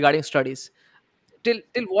regarding studies. Till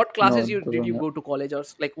what No, classes you it did you doesn't. go to college, or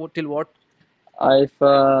like till what?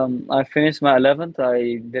 I finished my 11th.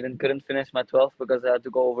 I didn't couldn't finish my 12th because I had to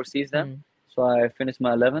go overseas then. Hmm. So I finished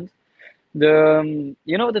my 11th.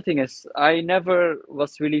 You know, the thing is, I never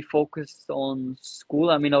was really focused on school.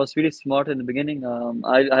 I mean, I was really smart in the beginning.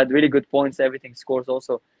 I had really good points, everything scores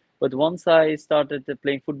also. But once I started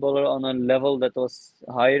playing football on a level that was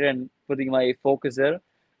higher and putting my focus there,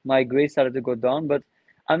 my grades started to go down. But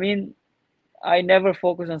I mean, I never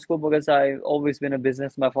focused on school because I've always been a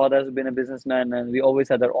business. My father has been a businessman, and we always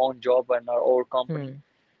had our own job and our own company. Hmm.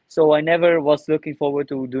 So I never was looking forward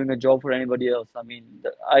to doing a job for anybody else. I mean,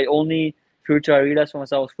 I only future I realized for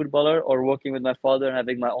myself was footballer or working with my father and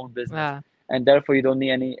having my own business, Ah, and therefore you don't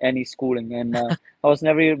need any schooling. And I was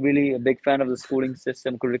never really a big fan of the schooling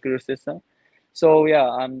system, curricular system. So yeah,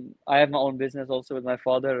 I have my own business also with my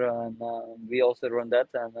father, and we also run that.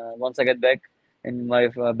 And once I get back in my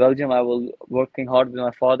Belgium, I will working hard with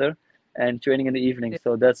my father and training in the evening. yeah,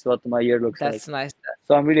 So that's what my year looks like. that's nice.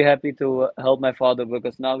 So I'm really happy to help my father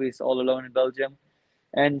because now he's all alone in Belgium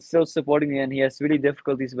and still supporting me. And he has really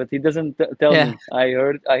difficulties, but he doesn't tell Yeah, me. I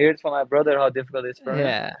heard from my brother how difficult it is for him,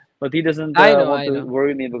 yeah. but he doesn't want I to know.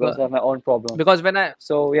 worry me because Because I have my own problems. because when I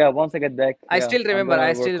So yeah, once I get back, I yeah, still I'm remember. gonna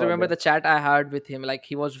I work still hard remember there. the chat I had with him. Like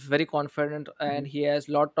he was very confident, and Mhm. he has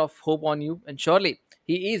lot of hope on you. And surely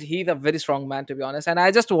he's a very strong man, to be honest. And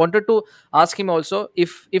I just wanted to ask him also,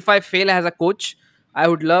 if I fail as a coach, I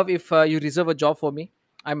would love if you reserve a job for me.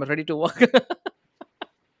 I'm ready to work.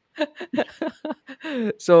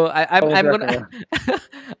 So Most I'm gonna definitely.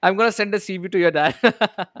 I'm gonna send a CV to your dad.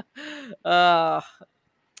 uh,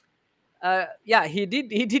 yeah, he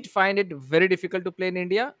did find it very difficult to play in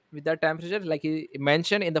India with that temperature. Like he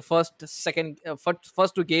mentioned in the first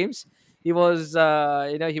two games, he was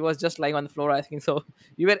he was just lying on the floor. I think so.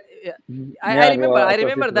 You were. Mhm. I Yeah, remember. bro. I It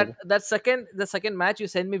was remember difficult. the second match you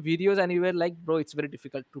sent me videos and you were like, bro, it's very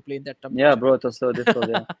difficult to play in that Yeah, temperature. bro. It was so difficult.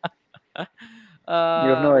 Yeah, you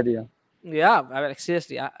have uh, no idea. yeah, I mean,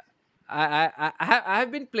 seriously, I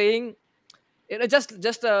have been playing, just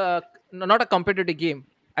not a competitive game.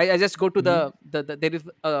 I just go to Hmm. there is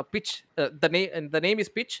a pitch, the name is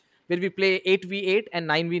pitch, where we play 8v8 and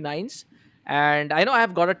 9v9s. And I know I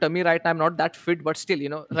have got a tummy right now, I'm not that fit, but still,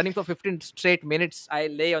 running for 15 straight minutes, I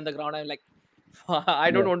lay on the ground, I'm like,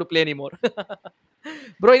 I don't Yeah, want to play anymore.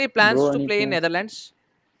 Bro, any plans bro. to Any play in plans? Netherlands?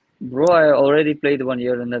 Bro, I already played 1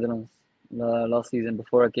 year in Netherlands last season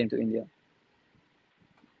before I came to India.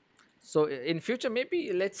 So in future,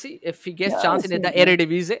 maybe let's see if he gets Yeah, we'll chance in see. the Yeah,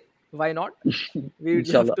 Eredivisie. Why not? We would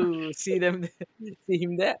love inshallah. to see them, see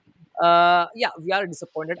him there. Yeah, we are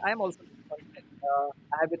disappointed. I am also disappointed.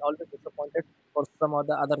 I have been always disappointed for some of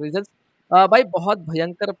the other reasons. भाई बहुत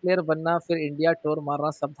भयंकर player बनना, फिर India tour मारना,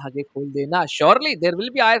 सब धागे खोल देना. Surely there will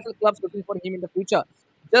be ISL clubs looking for him in the future.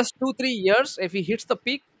 Just 2 3 years, if he hits the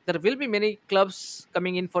peak, there will be many clubs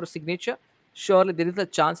coming in for signature. Surely there is a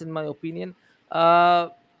chance, in my opinion. Uh,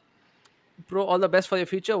 Bro, all the best for your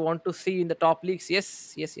future. Want to see you in the top leagues?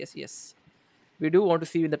 Yes, yes, yes, yes. We do want to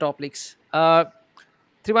see you in the top leagues.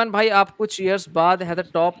 त्रिमान भाई, आप कुछ years बाद है the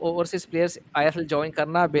top overseas players ISL join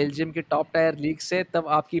करना Belgium की top tier league से, तब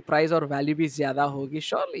आपकी प्राइस और वैल्यू भी ज्यादा होगी.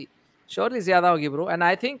 श्योरली, श्योरली ज्यादा होगी bro. And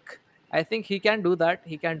I think he can do that,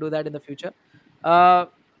 he can do that in the future.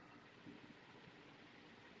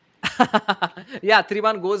 Yeah,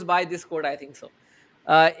 Triman goes by this quote, I think so.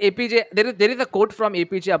 APJ, there is a quote from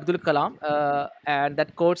APJ Abdul Kalam, and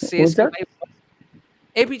that quote says Who's कि that? भाई,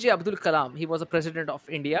 APJ Abdul Kalam, he was a president of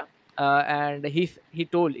India. and he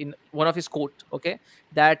told in one of his quote, okay,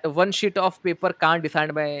 that one sheet of paper can't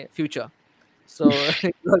decide my future. So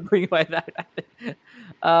you are going by that.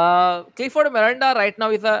 Clifford Miranda right now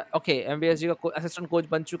is a okay MBSG का assistant coach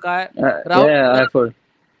बन चुका है. Rahul, Yeah, I've heard.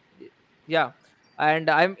 yeah, and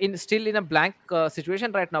I'm in still in a blank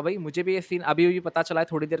situation right now भाई. मुझे भी ये scene अभी अभी पता चला है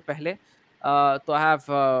थोड़ी देर पहले. तो I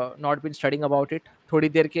have not been studying about it. थोड़ी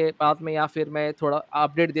देर के बाद में या फिर मैं थोड़ा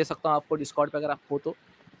अपडेट दे सकता हूँ आपको डिस्कॉर्ड पे अगर आप हो तो.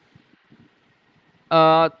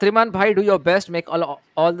 Triman bhai, do your best. Make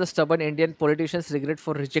all the stubborn Indian politicians regret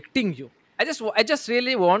for rejecting you. I just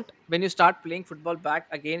really want when you start playing football back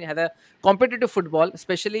again, have a competitive football,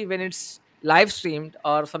 especially when it's live streamed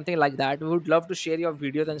or something like that. We would love to share your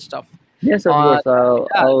videos and stuff. Yes, of Uh, course. I'll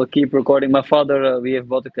yeah, I'll keep recording. My father, we have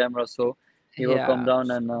bought a camera, so he will come yeah, down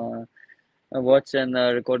and watch and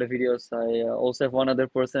record the videos. I also have one other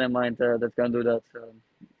person in mind that can do that. So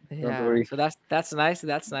don't yeah. worry. So that's nice.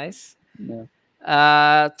 That's nice. Yeah.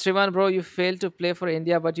 Triman, bro, you failed to play for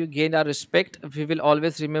India, but you gained our respect. We will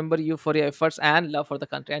always remember you for your efforts and love for the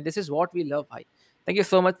country. And this is what we love, bhai. Thank you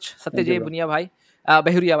so much, Thank you, Satyajay bro. Bunia, bhai.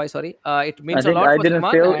 Bahuria, bhai, sorry. It I means a think lot I for didn't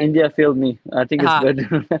Triman. fail. And India failed me. I think it's yeah, good.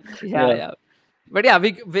 yeah, Yeah. yeah. But yeah,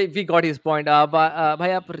 we got his point.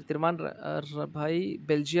 भाई आप त्रिमान भाई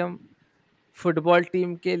Belgium football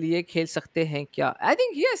team के लिए खेल सकते हैं क्या? I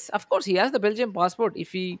think yes, of course he has the Belgium passport.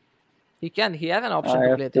 If he can, he has an option I to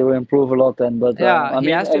have play there. to improve a lot then, but Yeah, I he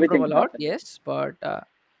mean has to improve a everything can lot. happen. Yes,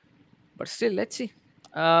 but still, let's see.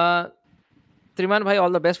 Uh, Triman bhai,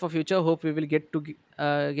 all the best for future. Hope we will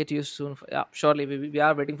get you soon. Yeah, surely we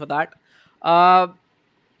are waiting for that. Uh,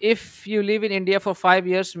 if you live in India for 5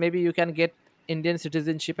 years, maybe you can get Indian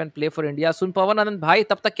citizenship and play for India. Soon Pawan Anand bhai,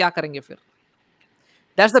 तब तक क्या करेंगे फिर?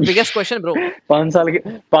 That's the biggest question, bro. 5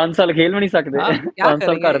 साल खेल भी नहीं सकते. हाँ, क्या 5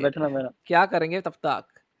 साल करेंगे? घर बैठना मेरा. क्या करेंगे तब तक?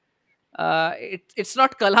 It's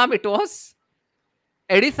not Kalam. It was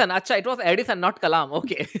Edison. Acha, it was Edison, not Kalam.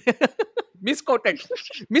 Okay. Misquoted.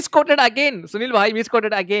 Misquoted again. Sunil Bhai,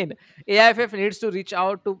 misquoted again. AIFF needs to reach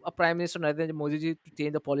out to Prime Minister Narendra Modi ji to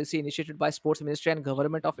change the policy initiated by Sports Ministry and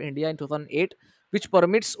Government of India in 2008, which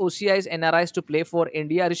permits OCI's NRIs to play for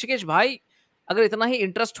India. Rishikesh भाई, अगर इतना ही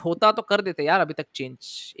interest होता तो कर देते यार अभी तक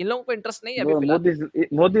चेंज. इन लोगों को इंटरेस्ट नहीं है अभी Bro,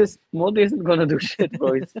 फिलहाल. Modi isn't gonna do shit,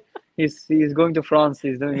 bro. He's going to France.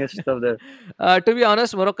 He's doing his stuff there. To be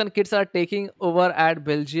honest, Moroccan kids are taking over at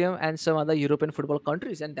Belgium and some other European football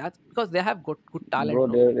countries, and that's because they have got good talent, Bro,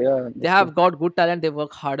 bro. yeah, They that's true. have got good talent. They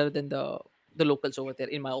work harder than the locals over there,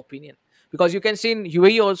 in my opinion. Because you can see in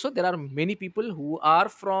UAE also there are many people who are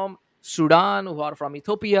from Sudan, who are from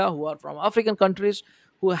Ethiopia, who are from African countries,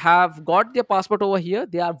 who have got their passport over here.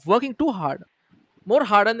 They are working too hard, more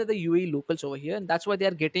harder than the UAE locals over here, and that's why they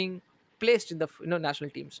are getting placed in the national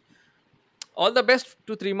teams. All the best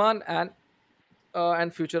to Triman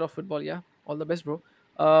and future of football. Yeah, all the best, bro.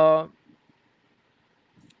 uh,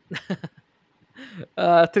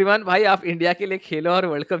 त्रिमान भाई आप India के लिए खेलो और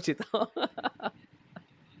world cup जीतो.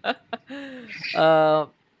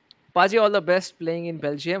 Paji, all the best playing in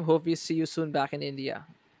Belgium. Hope we see you soon back in India.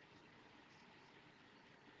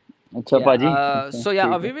 अच्छा Yeah. पाजी. अच्छा, So yeah,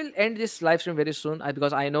 ठीक we है. will end this live stream very soon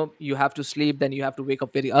because I know you have to sleep, then you have to wake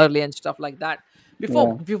up very early and stuff like that. Yeah.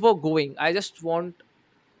 Before going, I just want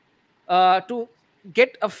to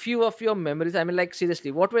get a few of your memories. I mean, like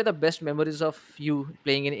seriously, what were the best memories of you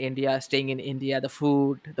playing in India, staying in India, the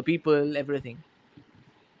food, the people, everything?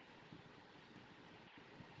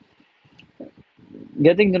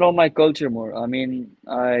 Getting to know my culture more. I mean,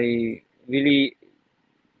 I really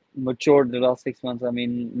matured the last 6 months. I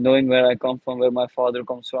mean, knowing where I come from, where my father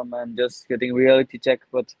comes from, and just getting reality check.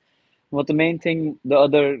 But what the main thing the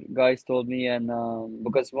other guys told me, and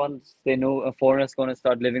because once they know a foreigner's gonna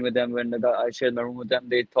start living with them, when I shared my room with them,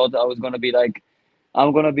 they thought I was gonna be like,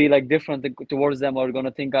 I'm gonna be like different towards them, or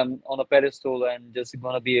gonna think I'm on a pedestal and just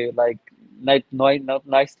gonna be like not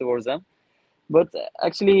nice towards them. But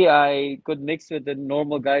actually, I could mix with the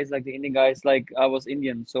normal guys, like the Indian guys. Like I was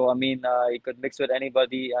Indian, so I mean, I could mix with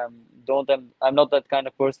anybody. I'm not that kind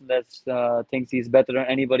of person that thinks he's better than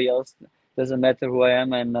anybody else. Doesn't matter who I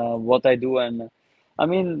am and what I do. And I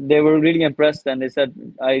mean, they were really impressed, and they said,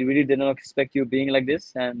 "I really did not expect you being like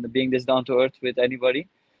this and being this down to earth with anybody."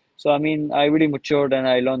 So I mean, I really matured and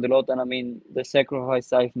I learned a lot. And I mean, the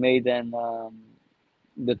sacrifice I've made and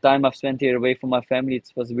the time I've spent here away from my family,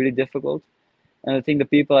 it was really difficult. And I think the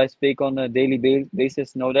people I speak on a daily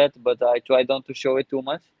basis know that, but I try not to show it too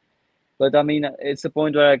much. But I mean, it's a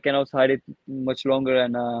point where I cannot hide it much longer,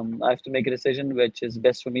 and I have to make a decision which is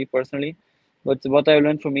best for me personally. But what I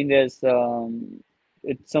learned from India is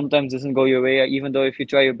it sometimes doesn't go your way, even though if you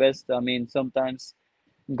try your best. I mean, sometimes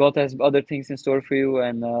God has other things in store for you,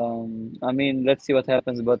 and I mean, let's see what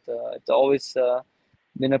happens. But it's always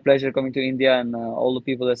been a pleasure coming to India, and all the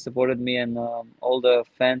people that supported me, and all the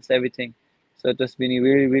fans, everything. So it has been a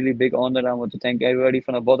really, really big honor. I want to thank everybody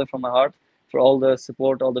from the bottom from my heart for all the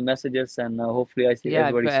support, all the messages, and hopefully I see Yeah,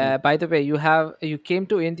 everybody soon. by the way, you came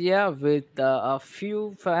to India with a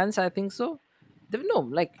few fans, I think so. No,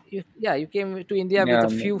 like yeah, you came to India with Yeah, a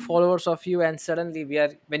few followers of you, and suddenly we are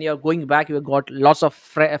when you're going back, you got lots of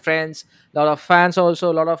friends, lot of fans,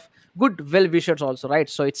 also a lot of good well wishers, also, right?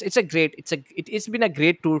 So it's a great it's been a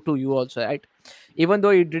great tour to you also, right? Even though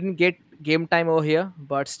you didn't get game time over here,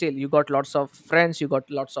 but still you got lots of friends, you got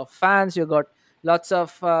lots of fans, you got lots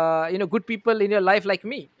of good people in your life like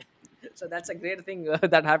me. So that's a great thing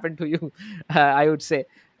that happened to you, I would say.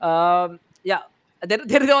 Yeah, there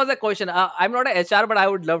was a question. I'm not a HR, but I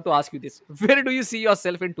would love to ask you this: where do you see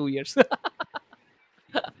yourself in 2 years?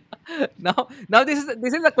 Now this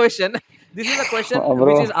is a question. This is a question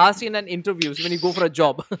which bro. is asked in an interviews when you go for a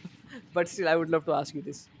job. But still, I would love to ask you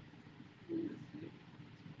this.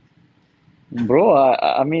 Bro,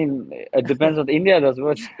 I mean, it depends what India does,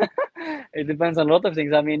 but it depends on a lot of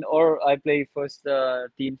things. I mean, or I play first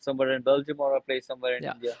team somewhere in Belgium, or I play somewhere in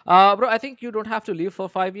Yeah, India. bro, I think you don't have to leave for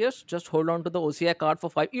 5 years. Just hold on to the OCI card for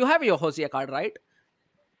five. You have your OCI card, right?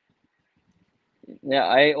 Yeah,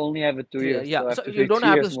 I only have it 2 years, Yeah, so I have so to you play don't three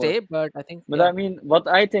have to years more. stay, but I think But yeah. I mean, what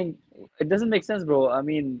I think, it doesn't make sense, bro. I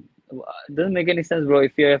mean, it doesn't make any sense, bro.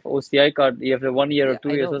 If you have OCI card, you have the 1 year or Yeah, two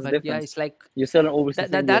I years. know, What's the but yeah, difference? it's like You're still an overseas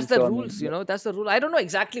that's Indian, the so I rules, mean, that's the rule. I don't know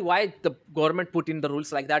exactly why the government put in the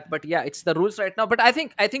rules like that, but yeah, it's the rules right now. But I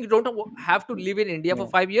think you don't have to live in India for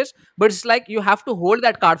yeah, 5 years, but it's like you have to hold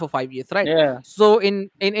that card for 5 years, right? yeah, So in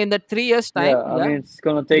the 3 years time, yeah. I yeah, mean, it's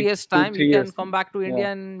gonna three take years two, time you three can years. come back to Yeah,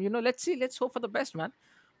 India, and let's hope for the best, man.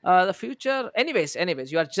 The future, anyways,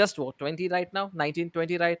 you are just what, 20 right now, 19,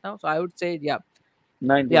 20 right now, so I would say yeah.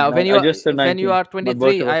 19. Yeah, I just turned when you 19. are My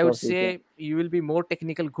birthday 23, I was would last week. Yeah, say you will be more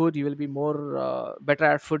technical good, you will be more better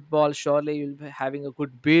at football, surely you'll be having a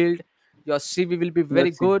good build, your CV will be very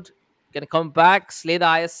let's see. good, you can come back, slay the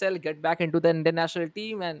ISL, get back into the Indian national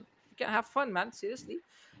team, and you can have fun, man, seriously.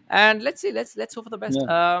 And let's see, let's hope for the best.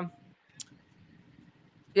 Yeah,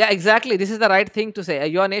 Yeah, exactly, this is the right thing to say.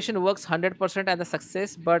 Your nation works 100% at the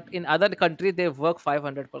success, but in other country they work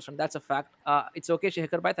 500%. That's a fact. It's okay,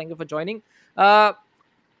 Shekhar bhai, thank you for joining. uh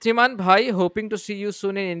Triman Bhai, hoping to see you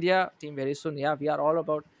soon in India team very soon. Yeah, we are all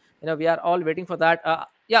about, we are all waiting for that.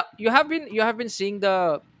 Yeah, you have been seeing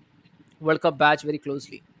the World Cup batch very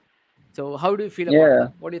closely. So how do you feel about yeah.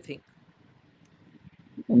 them? What do you think?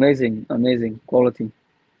 Amazing, amazing quality,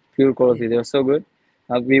 pure Yeah. quality. They're so good.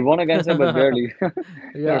 We won against them, but barely.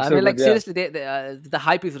 Yeah, They're I so mean, good. like Yeah. seriously, the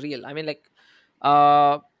hype is real. I mean, like,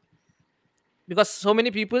 uh, because so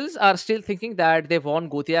many people are still thinking that they won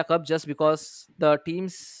Gotia Cup just because the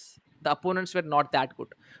opponents were not that good.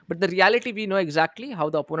 But the reality, we know exactly how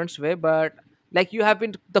the opponents were. But like, you have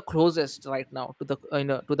been the closest right now to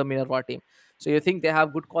the to the Minerva team. So you think they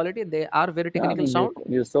have good quality and they are very Yeah, I technical mean, sound.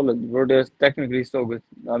 they're solid. Bro, they're technically so good.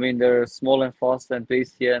 I mean, they're small and fast and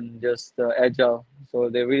pasty and just agile. So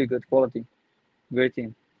they're really good quality. Great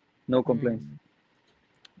team. No complaints. Hmm.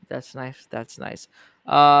 That's nice. That's nice.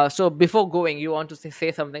 So before going, you want to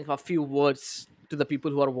say something, a few words to the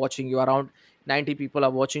people who are watching you. Around 90 people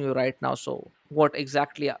are watching you right now. So what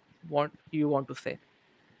exactly want you want to say?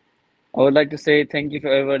 I would like to say thank you for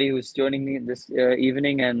everybody who's joining me this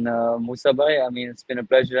evening, and Musa bhai. I mean, it's been a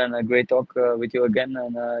pleasure and a great talk with you again,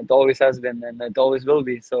 and it always has been, and it always will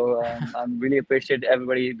be. So I'm really appreciate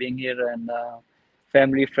everybody being here, and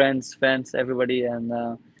family, friends, fans, everybody,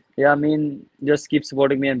 and yeah, I mean, just keep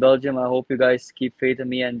supporting me in Belgium. I hope you guys keep faith in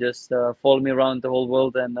me and just follow me around the whole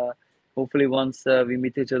world, and hopefully once we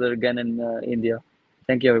meet each other again in India.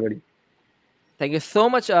 Thank you, everybody. Thank you so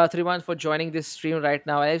much, Triman, for joining this stream right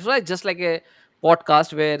now. It's like just like a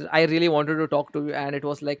podcast where I really wanted to talk to you, and it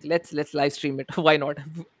was like let's live stream it. Why not?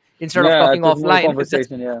 Instead of Yeah, talking it was more offline, just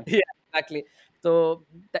conversation. Yeah, yeah, exactly. So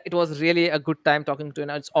it was really a good time talking to you.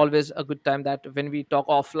 And it's always a good time that when we talk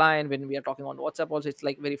offline, when we are talking on WhatsApp, also it's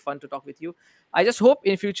like very fun to talk with you. I just hope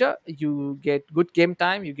in future you get good game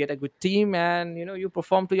time, you get a good team, and you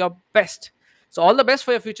perform to your best. So all the best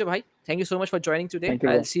for your future, bhai. Thank you so much for joining today. thank you,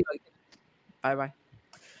 I'll bro. see you again. Bye bye.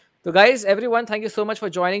 तो guys everyone, thank you so much for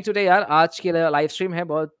joining today यार. आज के live stream है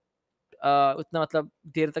बहुत उतना मतलब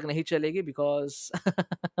देर तक नहीं चलेगी because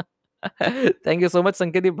thank you so much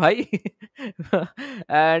संकेदीप भाई.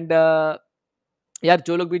 एंड यार,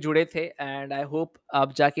 जो लोग भी जुड़े थे, एंड आई होप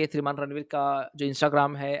आप जाके श्रीमान रणवीर का जो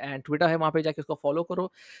इंस्टाग्राम है एंड ट्विटर है, वहां पे जाके उसको फॉलो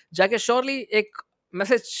करो. जाके श्योरली एक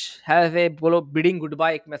मैसेज हैव ए बोलो बिडिंग गुड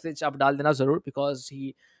बाय एक मैसेज आप डाल देना जरूर, because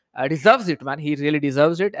he deserves it, man. He really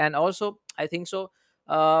deserves it. And also I think so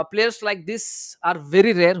players like this are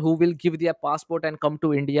very rare who will give their passport and come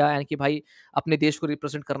to India and कि भाई अपने देश को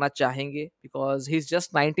represent करना चाहेंगे, because he is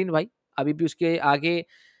just 19 भाई. अभी भी उसके आगे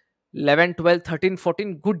 11 12 13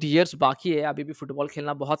 14 गुड ईयर्स बाकी है. अभी भी फुटबॉल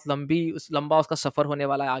खेलना बहुत लंबा उसका सफर होने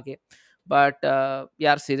वाला है आगे. But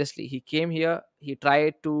yeah, seriously, he came here, he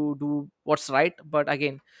tried to do what's right, but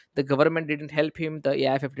again the government didn't help him, the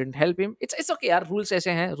AIFF didn't help him. It's okay यार, rules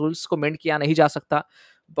ऐसे हैं, rules को मेंट किया नहीं जा सकता.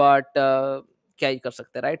 But क्या ही कर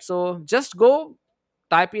सकते हैं, right? So just go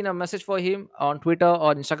type in a message for him on Twitter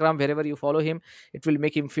or Instagram, wherever you follow him. It will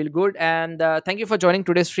make him feel good. And thank you for joining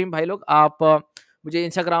today's stream भाई लोग. आप मुझे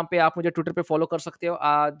Instagram पे, आप मुझे Twitter पे follow कर सकते हो.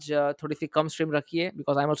 आज थोड़ी सी कम स्ट्रीम रखी है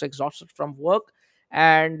because I am also exhausted from work.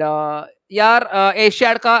 And यार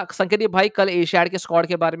एशियाड का संकेत भाई, कल एशियाड के स्क्वाड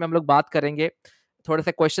के बारे में हम लोग बात करेंगे. थोड़े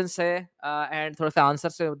से क्वेश्चंस है एंड थोड़े से आंसर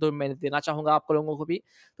है तो मैं देना चाहूंगा आप लोगों को भी.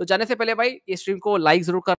 तो जाने से पहले भाई इस स्ट्रीम को लाइक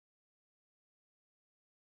जरूर करना.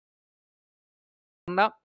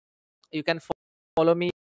 You can follow me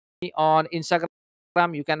on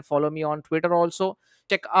Instagram, you can follow me on Twitter also.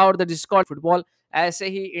 Check out the Discord football. ऐसे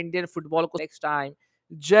ही इंडियन फुटबॉल को नेक्स्ट टाइम.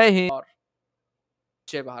 जय हिंद और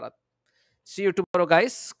जय भारत. सी यू टुमारो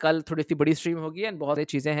गाइस. कल थोड़ी सी बड़ी स्ट्रीम होगी एंड बहुत सारी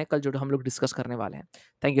चीजें हैं कल जो हम लोग डिस्कस करने वाले हैं.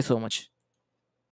 Thank you so much.